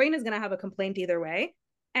of like your brain is going to have a complaint either way.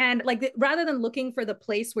 And like rather than looking for the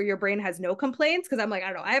place where your brain has no complaints, because I'm like, I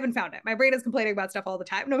don't know, I haven't found it. My brain is complaining about stuff all the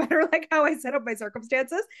time, no matter like how I set up my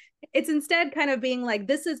circumstances. It's instead kind of being like,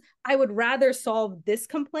 I would rather solve this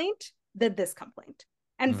complaint than this complaint.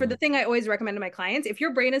 And for the thing I always recommend to my clients, if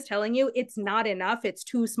your brain is telling you it's not enough, it's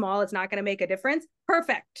too small, it's not going to make a difference,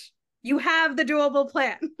 perfect. You have the doable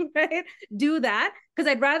plan, right? Do that because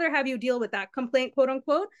I'd rather have you deal with that complaint, quote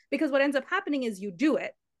unquote, because what ends up happening is you do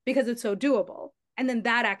it because it's so doable. And then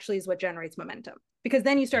that actually is what generates momentum because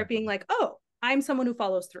then you start being like, oh, I'm someone who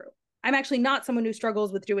follows through. I'm actually not someone who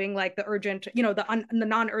struggles with doing like the urgent, the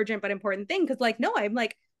non-urgent but important thing. Cause like, no,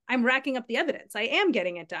 I'm racking up the evidence. I am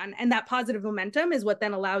getting it done. And that positive momentum is what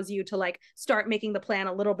then allows you to like start making the plan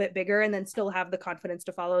a little bit bigger and then still have the confidence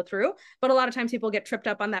to follow through. But a lot of times people get tripped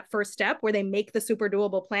up on that first step where they make the super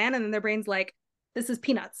doable plan and then their brain's like, this is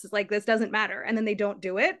peanuts. Like this doesn't matter. And then they don't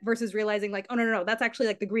do it versus realizing like, oh no, that's actually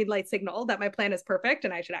like the green light signal that my plan is perfect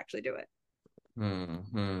and I should actually do it.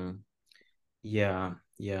 hmm yeah.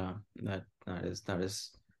 That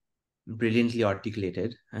is brilliantly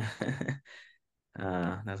articulated.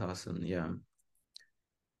 That's awesome.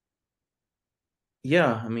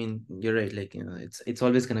 Yeah, I mean, you're right. Like, it's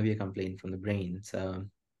always gonna be a complaint from the brain. So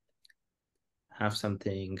have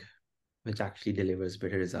something which actually delivers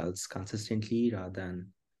better results consistently rather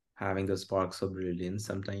than having those sparks of brilliance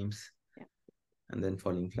sometimes Yeah. and then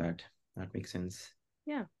falling flat. That makes sense.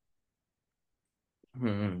 Yeah.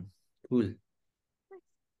 Hmm. Cool.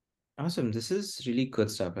 Awesome. This is really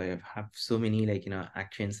good stuff. I have so many like,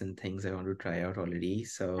 actions and things I want to try out already.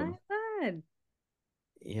 So Good.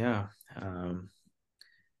 yeah.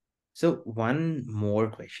 So one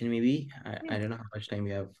more question, maybe. I Yeah. don't know how much time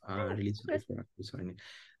we have. Yeah. Really sorry Good. for sorry.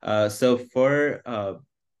 So for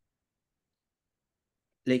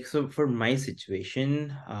for my situation,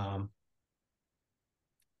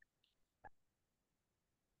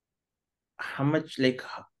 how much like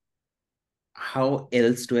how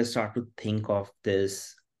else do I start to think of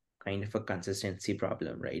this kind of a consistency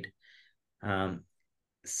problem, right? Um,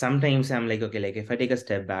 Sometimes I'm like, okay, like if I take a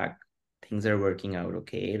step back, things are working out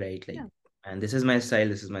okay, right? Like, Yeah. and this is my style,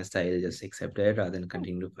 just accept it rather than Yeah.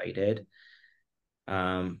 continue to fight it.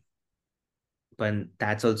 Um, but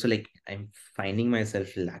that's also like I'm finding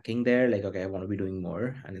myself lacking there. Like, okay, I want to be doing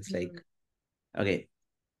more. And it's like, Mm, okay,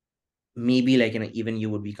 maybe like even you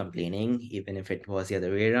would be complaining, even if it was the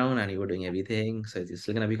other way around and you were doing everything. So you're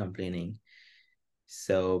still gonna be complaining.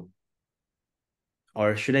 So,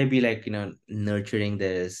 or should I be like, nurturing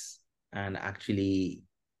this and actually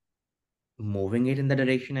moving it in the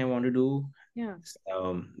direction I want to do? yeah.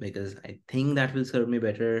 So, because I think that will serve me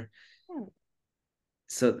better. Yeah.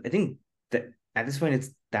 So I think that at this point,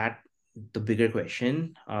 it's that the bigger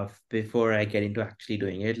question of before I get into actually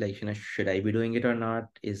doing it, like, should I be doing it or not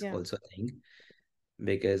is Yeah. also a thing.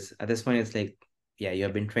 Because at this point, it's like, yeah, you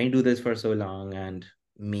have been trying to do this for so long, and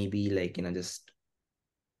maybe like, just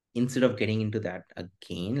instead of getting into that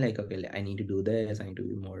again, like, okay, I need to do this, I need to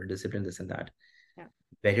be more disciplined, this and that. Yeah.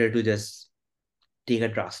 Better to just take a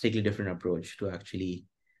drastically different approach to actually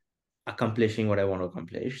accomplishing what I want to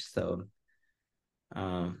accomplish. So,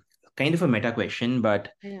 um, kind of a meta question,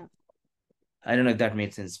 but Yeah. I don't know if that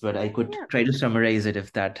made sense, but I could Yeah. try to summarize it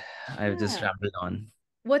if that I've just Yeah. rambled on.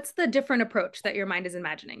 What's the different approach that your mind is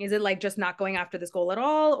imagining? Is it like just not going after this goal at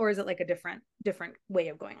all, or is it like a different way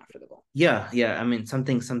of going after the goal? Yeah. I mean,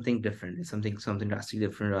 something different, something drastically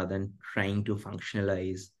different rather than trying to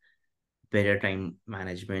functionalize better time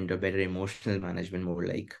management or better emotional management, more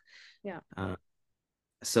like. Yeah.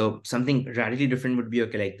 So something radically different would be,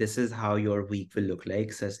 okay, like this is how your week will look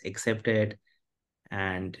like. So accept it.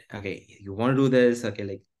 And okay, you want to do this, okay,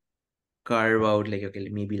 like carve out like, okay,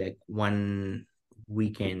 maybe like one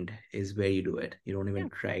weekend is where you do it. You don't Yeah. even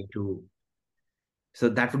try to. So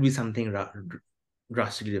that would be something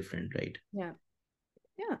drastically different, right? Yeah.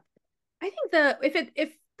 Yeah. I think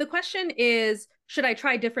if the question is, should I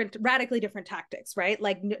try radically different tactics, right?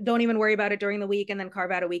 Like don't even worry about it during the week and then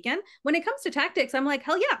carve out a weekend. When it comes to tactics, I'm like,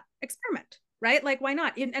 hell yeah, experiment, right? Like why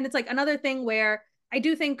not? And it's like another thing where I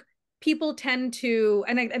do think people tend to,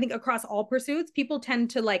 and I think across all pursuits, people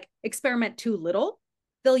tend to like experiment too little.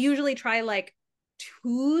 They'll usually try like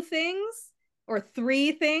two things or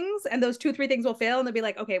three things, and those 2 3 things will fail, and they'll be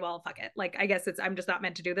like, okay, well, fuck it, like I guess I'm just not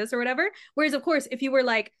meant to do this or whatever. Whereas of course if you're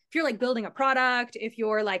like building a product, if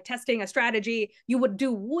you're like testing a strategy, you would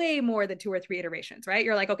do way more than 2 or 3 iterations, right?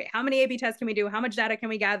 You're like, okay, how many A/B tests can we do, how much data can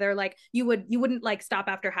we gather? Like you wouldn't like stop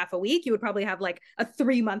after half a week. You would probably have like a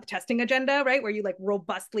 3-month testing agenda, right, where you like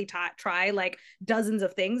robustly try like dozens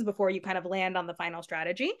of things before you kind of land on the final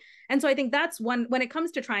strategy. And so I think that's one. When it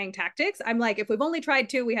comes to trying tactics, I'm like, if we've only tried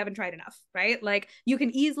 2, we haven't tried enough, right? Like you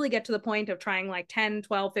can easily get to the point of trying like 10,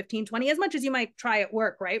 12, 15, 20, as much as you might try at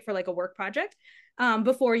work, right, for like a work project,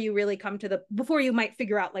 before you really before you might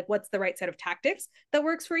figure out like what's the right set of tactics that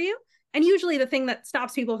works for you. And usually the thing that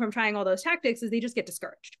stops people from trying all those tactics is they just get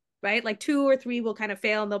discouraged, right? Like 2 or 3 will kind of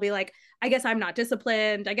fail and they'll be like, I guess I'm not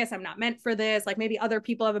disciplined. I guess I'm not meant for this. Like maybe other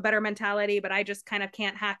people have a better mentality, but I just kind of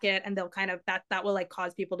can't hack it. And they'll kind of, that will like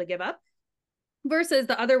cause people to give up. Versus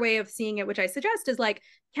the other way of seeing it, which I suggest, is like,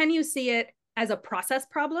 can you see it as a process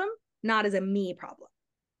problem, not as a me problem?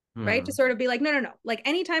 Right? To sort of be like, no. Like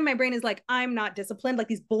anytime my brain is like, I'm not disciplined, like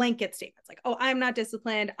these blanket statements, like, oh, I'm not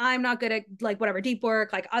disciplined, I'm not good at like whatever deep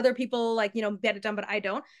work, like other people like, get it done, but I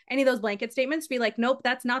don't. Any of those blanket statements, be like, nope,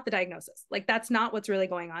 that's not the diagnosis. Like that's not what's really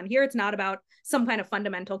going on here. It's not about some kind of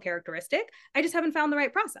fundamental characteristic. I just haven't found the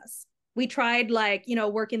right process. We tried like,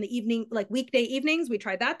 work in the evening, like weekday evenings. We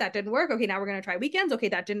tried that didn't work. Okay, now we're going to try weekends. Okay,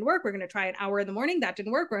 that didn't work. We're going to try an hour in the morning. That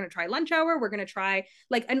didn't work. We're going to try lunch hour. We're going to try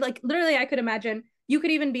like, and like literally I could imagine you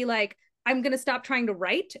could even be like, I'm going to stop trying to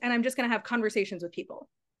write and I'm just going to have conversations with people.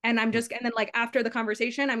 And and then like after the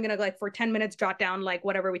conversation, I'm going to like for 10 minutes jot down like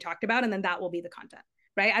whatever we talked about. And then that will be the content,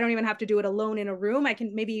 right? I don't even have to do it alone in a room.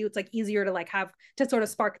 Maybe it's like easier to like have to sort of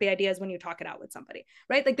spark the ideas when you talk it out with somebody,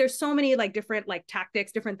 right? Like there's so many like different like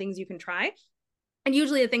tactics, different things you can try. And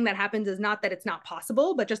usually the thing that happens is not that it's not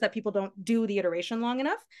possible, but just that people don't do the iteration long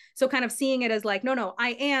enough. So kind of seeing it as like, no,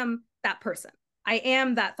 I am that person. I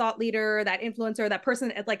am that thought leader, that influencer, that person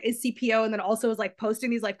that like is CPO and then also is like posting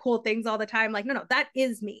these like cool things all the time. Like, no, that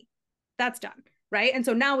is me. That's done. Right. And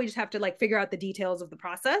so now we just have to like figure out the details of the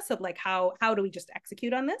process of like how do we just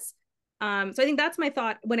execute on this? So I think that's my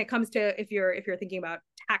thought when it comes to if you're thinking about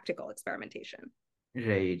tactical experimentation.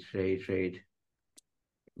 Right.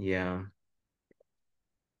 Yeah.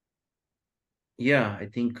 Yeah, I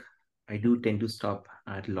think I do tend to stop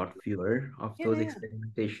at a lot fewer of those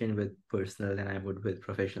experimentation with personal than I would with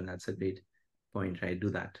professional. That's a great point, right? Do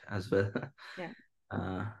that as well. Yeah.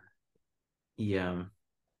 Uh, yeah.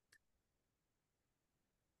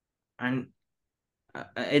 And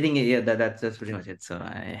I think that's pretty much it. So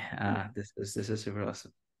this is super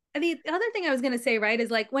awesome. And the other thing I was going to say, right,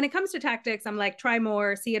 is like when it comes to tactics, I'm like, try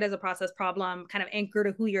more, see it as a process problem, kind of anchor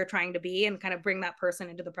to who you're trying to be and kind of bring that person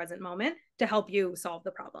into the present moment to help you solve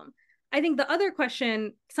the problem. I think the other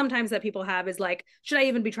question sometimes that people have is like, should I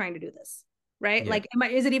even be trying to do this? Right? Yeah. Like,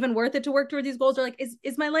 is it even worth it to work towards these goals? Or like,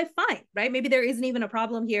 is my life fine? Right? Maybe there isn't even a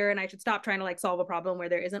problem here and I should stop trying to like solve a problem where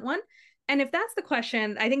there isn't one. And if that's the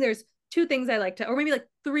question, I think there's 2 things I like to, or maybe like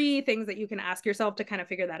 3 things that you can ask yourself to kind of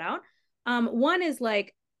figure that out. One is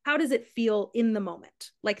like, how does it feel in the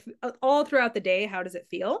moment? Like all throughout the day, how does it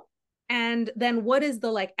feel? And then what is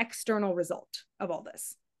the like external result of all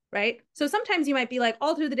this, right? So sometimes you might be like,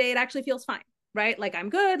 all through the day, it actually feels fine, right? Like I'm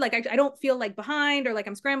good. Like I don't feel like behind or like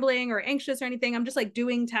I'm scrambling or anxious or anything. I'm just like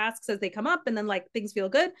doing tasks as they come up and then like things feel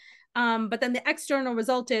good. But then the external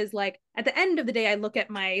result is like at the end of the day, I look at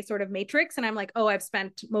my sort of matrix and I'm like, oh, I've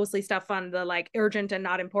spent mostly stuff on the like urgent and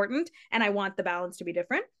not important. And I want the balance to be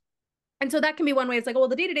different. And so that can be one way. It's like, oh, well,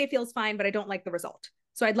 the day-to-day feels fine, but I don't like the result.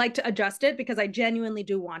 So I'd like to adjust it because I genuinely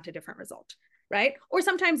do want a different result. right? Or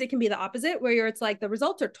sometimes it can be the opposite, where it's like the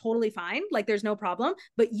results are totally fine, like there's no problem,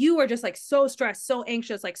 but you are just like so stressed, so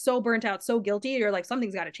anxious, like so burnt out, so guilty. You're like,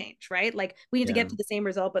 something's got to change, right? Like we need to get to the same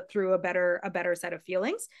result, but through a better set of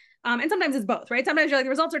feelings. And sometimes it's both, right? Sometimes you're like,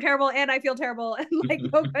 the results are terrible and I feel terrible, and like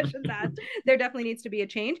no questions asked. There definitely needs to be a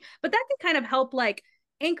change, but that can kind of help like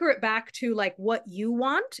anchor it back to like what you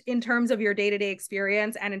want in terms of your day-to-day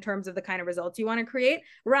experience and in terms of the kind of results you want to create,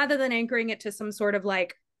 rather than anchoring it to some sort of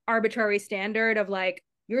like arbitrary standard of like,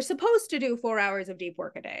 you're supposed to do 4 hours of deep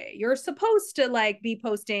work a day, you're supposed to like be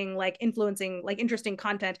posting like influencing like interesting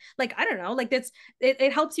content. Like I don't know, like that's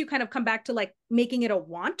it helps you kind of come back to like making it a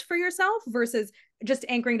want for yourself versus just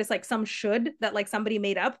anchoring to like some should that like somebody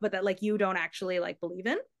made up but that like you don't actually like believe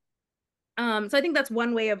in. So I think that's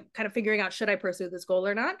one way of kind of figuring out, should I pursue this goal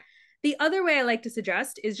or not? The other way I like to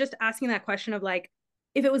suggest is just asking that question of like,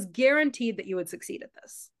 if it was guaranteed that you would succeed at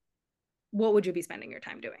this, what would you be spending your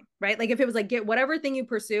time doing, right? Like if it was like, get whatever thing you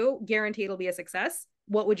pursue, guarantee it'll be a success,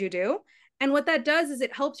 what would you do? And what that does is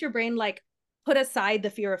it helps your brain like put aside the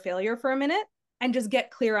fear of failure for a minute and just get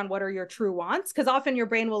clear on what are your true wants. Because often your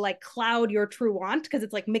brain will like cloud your true want because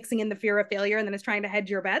it's like mixing in the fear of failure and then it's trying to hedge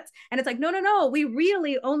your bets. And it's like, no, we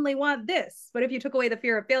really only want this. But if you took away the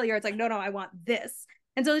fear of failure, it's like, no, I want this.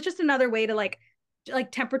 And so it's just another way to like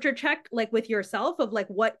temperature check like with yourself of like,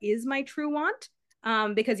 what is my true want?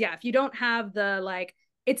 Because yeah, if you don't have the like,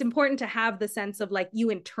 it's important to have the sense of like you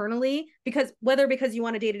internally, because whether because you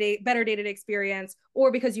want a better day-to-day experience,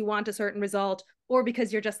 or because you want a certain result, or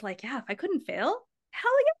because you're just like, yeah, if I couldn't fail,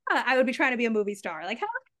 hell yeah, I would be trying to be a movie star. Like hell,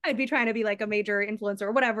 I'd be trying to be like a major influencer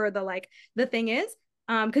or whatever the thing is.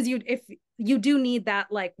 Because if you do need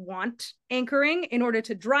that like want anchoring in order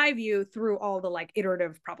to drive you through all the like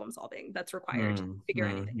iterative problem solving that's required to figure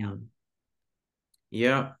anything out.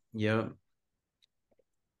 Yeah.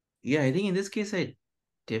 I think in this case I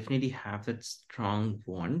definitely have that strong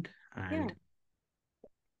want, and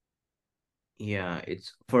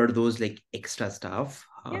it's for those like extra stuff.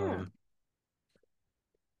 And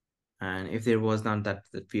if there was not that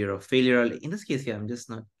the fear of failure, in this case, I'm just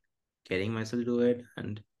not getting myself to do it.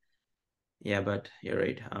 And but you're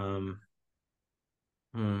right.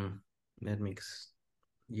 That makes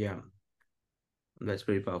that's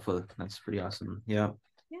pretty powerful. That's pretty awesome. Yeah.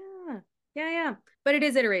 But it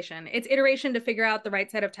is iteration. It's iteration to figure out the right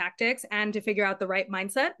set of tactics and to figure out the right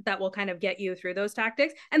mindset that will kind of get you through those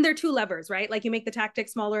tactics. And they're two levers, right? Like you make the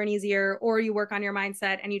tactics smaller and easier, or you work on your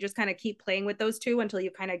mindset and you just kind of keep playing with those two until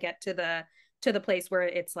you kind of get to the place where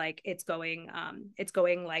it's like it's going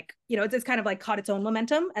like, you know, it's kind of like caught its own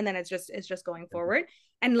momentum, and then it's just going forward.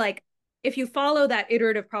 And like if you follow that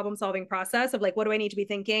iterative problem solving process of like, what do I need to be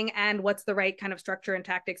thinking and what's the right kind of structure and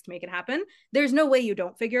tactics to make it happen, there's no way you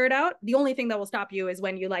don't figure it out. The only thing that will stop you is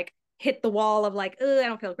when you like hit the wall of like, I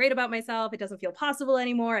don't feel great about myself, it doesn't feel possible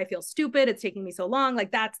anymore, I feel stupid, it's taking me so long.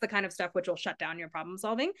 Like that's the kind of stuff which will shut down your problem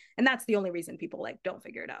solving, and that's the only reason people like don't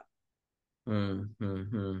figure it out.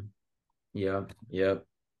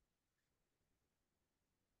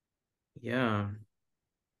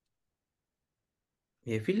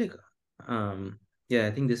 I feel like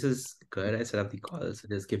I think this is good. I set up the call, so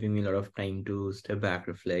just giving me a lot of time to step back,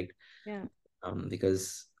 reflect.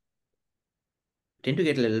 Because I tend to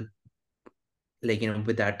get a little like,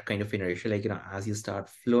 with that kind of inertia, like, as you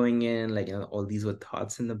start flowing in, like, all these were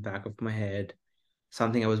thoughts in the back of my head,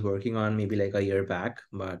 something I was working on maybe like a year back,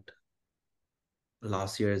 but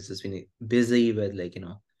last year has just been busy with like,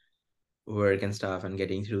 work and stuff and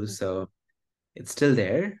getting through. So it's still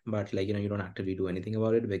there, but like, you don't actively do anything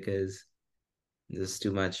about it because there's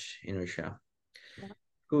too much inertia.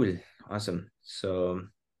 Cool. Awesome. So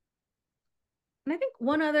and I think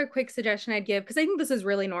one other quick suggestion I'd give, because I think this is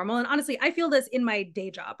really normal. And honestly, I feel this in my day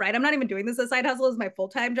job, right? I'm not even doing this as a side hustle as my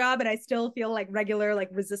full-time job. And I still feel like regular like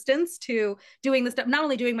resistance to doing the stuff, not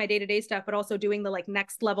only doing my day-to-day stuff, but also doing the like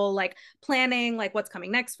next level, like planning, like what's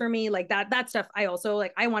coming next for me, like that stuff. I also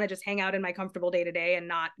like, I want to just hang out in my comfortable day-to-day and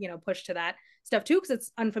not, push to that stuff too, because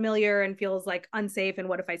it's unfamiliar and feels like unsafe. And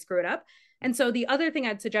what if I screw it up? And so the other thing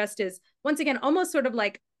I'd suggest is, once again, almost sort of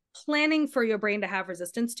like planning for your brain to have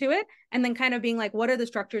resistance to it, and then kind of being like, what are the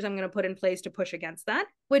structures I'm going to put in place to push against that?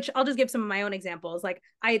 Which I'll just give some of my own examples. Like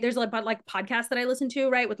there's a lot of like podcasts that I listen to,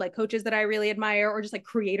 right, with like coaches that I really admire, or just like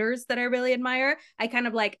creators that I really admire. I kind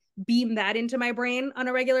of like beam that into my brain on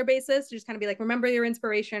a regular basis to just kind of be like, remember your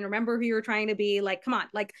inspiration, remember who you're trying to be, like, come on,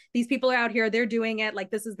 like these people are out here, they're doing it,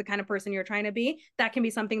 like this is the kind of person you're trying to be. That can be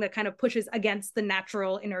something that kind of pushes against the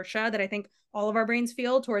natural inertia that I think all of our brains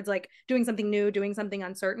feel towards like doing something new, doing something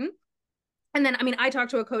uncertain. And then, I mean, I talk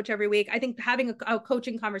to a coach every week. I think having a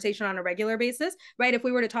coaching conversation on a regular basis, right? If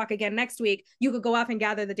we were to talk again next week, you could go off and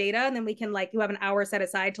gather the data, and then we can you have an hour set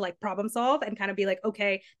aside to problem solve and kind of be like,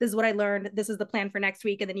 okay, this is what I learned. This is the plan for next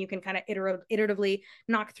week. And then you can kind of iteratively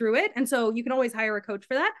knock through it. And so you can always hire a coach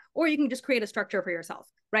for that, or you can just create a structure for yourself,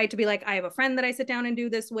 right? To be like, I have a friend that I sit down and do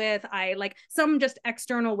this with. I some just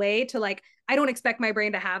external way to I don't expect my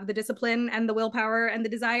brain to have the discipline and the willpower and the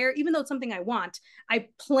desire, even though it's something I want. I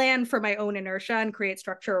plan for my own inertia and create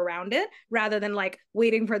structure around it rather than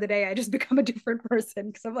waiting for the day I just become a different person,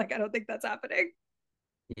 because I'm I don't think that's happening.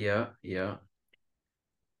 Yeah. Yeah,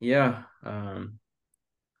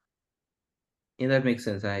 that makes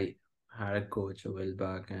sense. I had a coach a while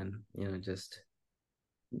back, and just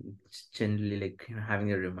generally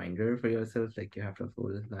having a reminder for yourself, you have to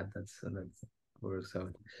follow that's works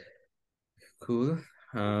out. Cool.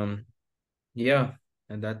 Yeah,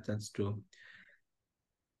 and that's true.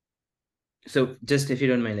 So just if you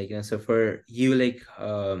don't mind, so for you,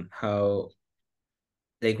 how,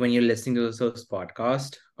 when you're listening to those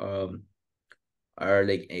podcasts, are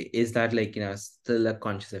is that still a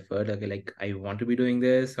conscious effort? I want to be doing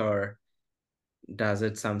this, or does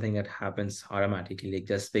it something that happens automatically,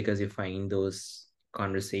 just because you find those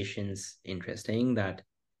conversations interesting that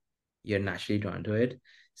you're naturally drawn to it?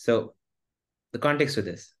 So the context to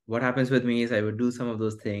this, what happens with me is I would do some of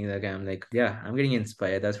those things. I'm yeah, I'm getting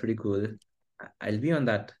inspired. That's pretty cool. I'll be on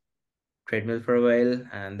that treadmill for a while,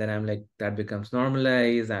 and then I'm that becomes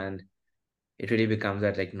normalized, and it really becomes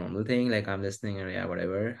that normal thing. I'm listening, and yeah,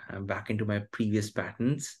 whatever. I'm back into my previous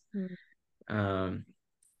patterns. Um,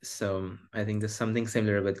 so I think there's something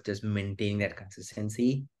similar with just maintaining that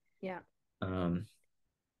consistency. Yeah.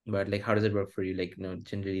 But how does it work for you?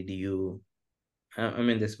 Generally, do you? I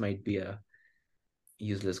mean, this might be a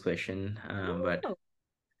useless question, but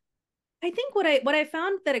I think what I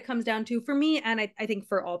found that it comes down to for me, and I think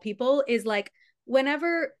for all people, is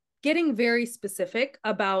whenever getting very specific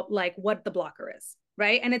about what the blocker is,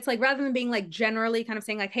 right? And it's rather than being generally kind of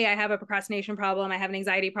saying hey, I have a procrastination problem, I have an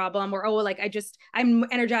anxiety problem, or oh, I'm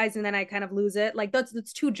energized and then I kind of lose it.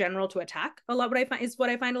 That's too general to attack a lot. What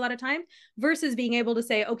I find a lot of time, versus being able to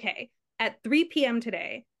say, okay, at 3 p.m.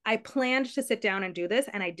 today, I planned to sit down and do this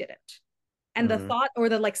and I didn't. And the thought or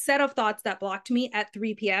the set of thoughts that blocked me at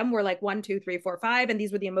 3 p.m. were 1, 2, 3, 4, 5. And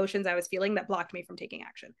these were the emotions I was feeling that blocked me from taking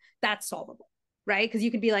action. That's solvable, right? Because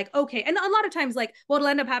you could be okay. And a lot of times, what'll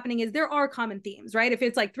end up happening is there are common themes, right? If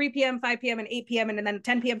it's 3 p.m., 5 p.m., and 8 p.m., and then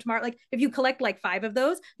 10 p.m. tomorrow, if you collect 5 of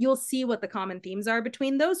those, you'll see what the common themes are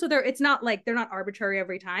between those. So it's not they're not arbitrary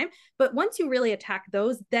every time. But once you really attack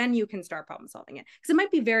those, then you can start problem solving it. Because it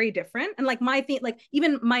might be very different. And my theme,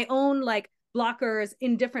 even my own blockers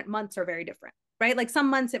in different months are very different, right? Some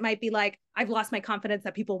months it might be I've lost my confidence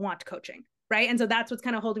that people want coaching, right? And so that's what's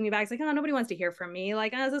kind of holding me back. It's oh, nobody wants to hear from me.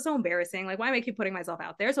 This is so embarrassing. Why am I keep putting myself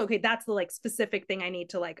out there? So, okay, that's the specific thing I need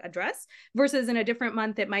to address, versus in a different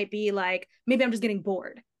month, it might be maybe I'm just getting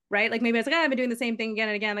bored, right? Maybe it's I've been doing the same thing again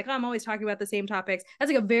and again. Oh, I'm always talking about the same topics.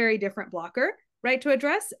 That's a very different blocker, right, to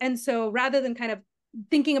address. And so rather than kind of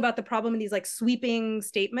thinking about the problem in these sweeping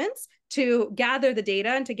statements, to gather the data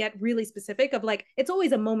and to get really specific of it's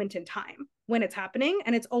always a moment in time when it's happening,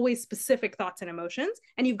 and it's always specific thoughts and emotions,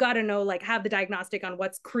 and you've got to know have the diagnostic on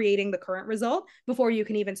what's creating the current result before you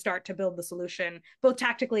can even start to build the solution, both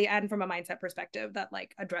tactically and from a mindset perspective that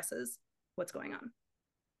addresses what's going on.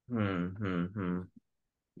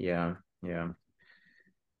 Yeah,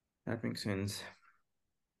 that makes sense.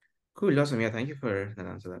 Cool, awesome. Yeah, thank you for that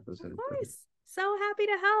answer. That was of course. So happy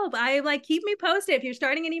to help. I keep me posted. If you're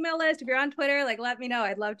starting an email list, if you're on Twitter, let me know.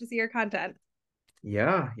 I'd love to see your content.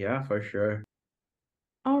 Yeah, for sure.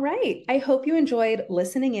 All right. I hope you enjoyed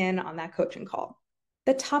listening in on that coaching call.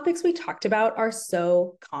 The topics we talked about are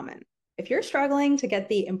so common. If you're struggling to get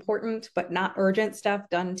the important but not urgent stuff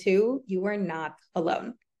done too, you are not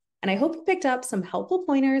alone. And I hope you picked up some helpful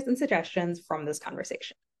pointers and suggestions from this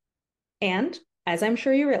conversation. And as I'm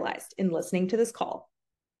sure you realized in listening to this call,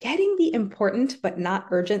 getting the important but not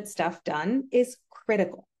urgent stuff done is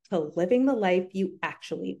critical to living the life you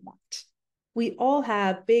actually want. We all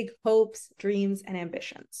have big hopes, dreams, and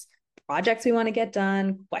ambitions, projects we want to get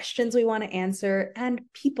done, questions we want to answer, and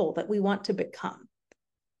people that we want to become.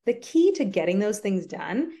 The key to getting those things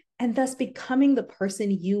done, and thus becoming the person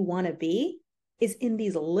you want to be, is in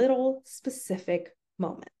these little specific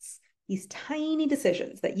moments, these tiny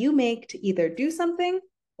decisions that you make to either do something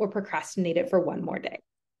or procrastinate it for one more day.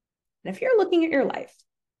 And if you're looking at your life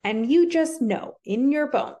and you just know in your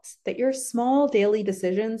bones that your small daily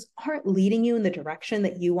decisions aren't leading you in the direction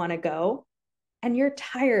that you want to go, and you're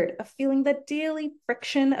tired of feeling the daily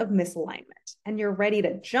friction of misalignment, and you're ready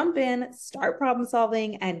to jump in, start problem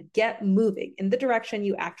solving, and get moving in the direction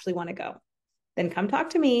you actually want to go, then come talk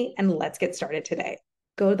to me and let's get started today.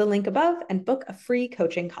 Go to the link above and book a free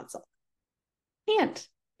coaching consult. And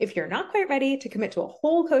if you're not quite ready to commit to a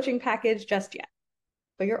whole coaching package just yet,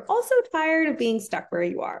 but you're also tired of being stuck where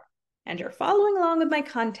you are, and you're following along with my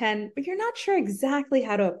content, but you're not sure exactly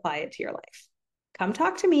how to apply it to your life, come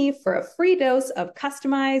talk to me for a free dose of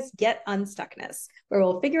customized Get Unstuckness, where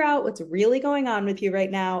we'll figure out what's really going on with you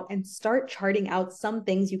right now and start charting out some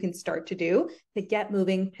things you can start to do to get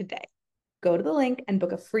moving today. Go to the link and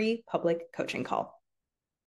book a free public coaching call.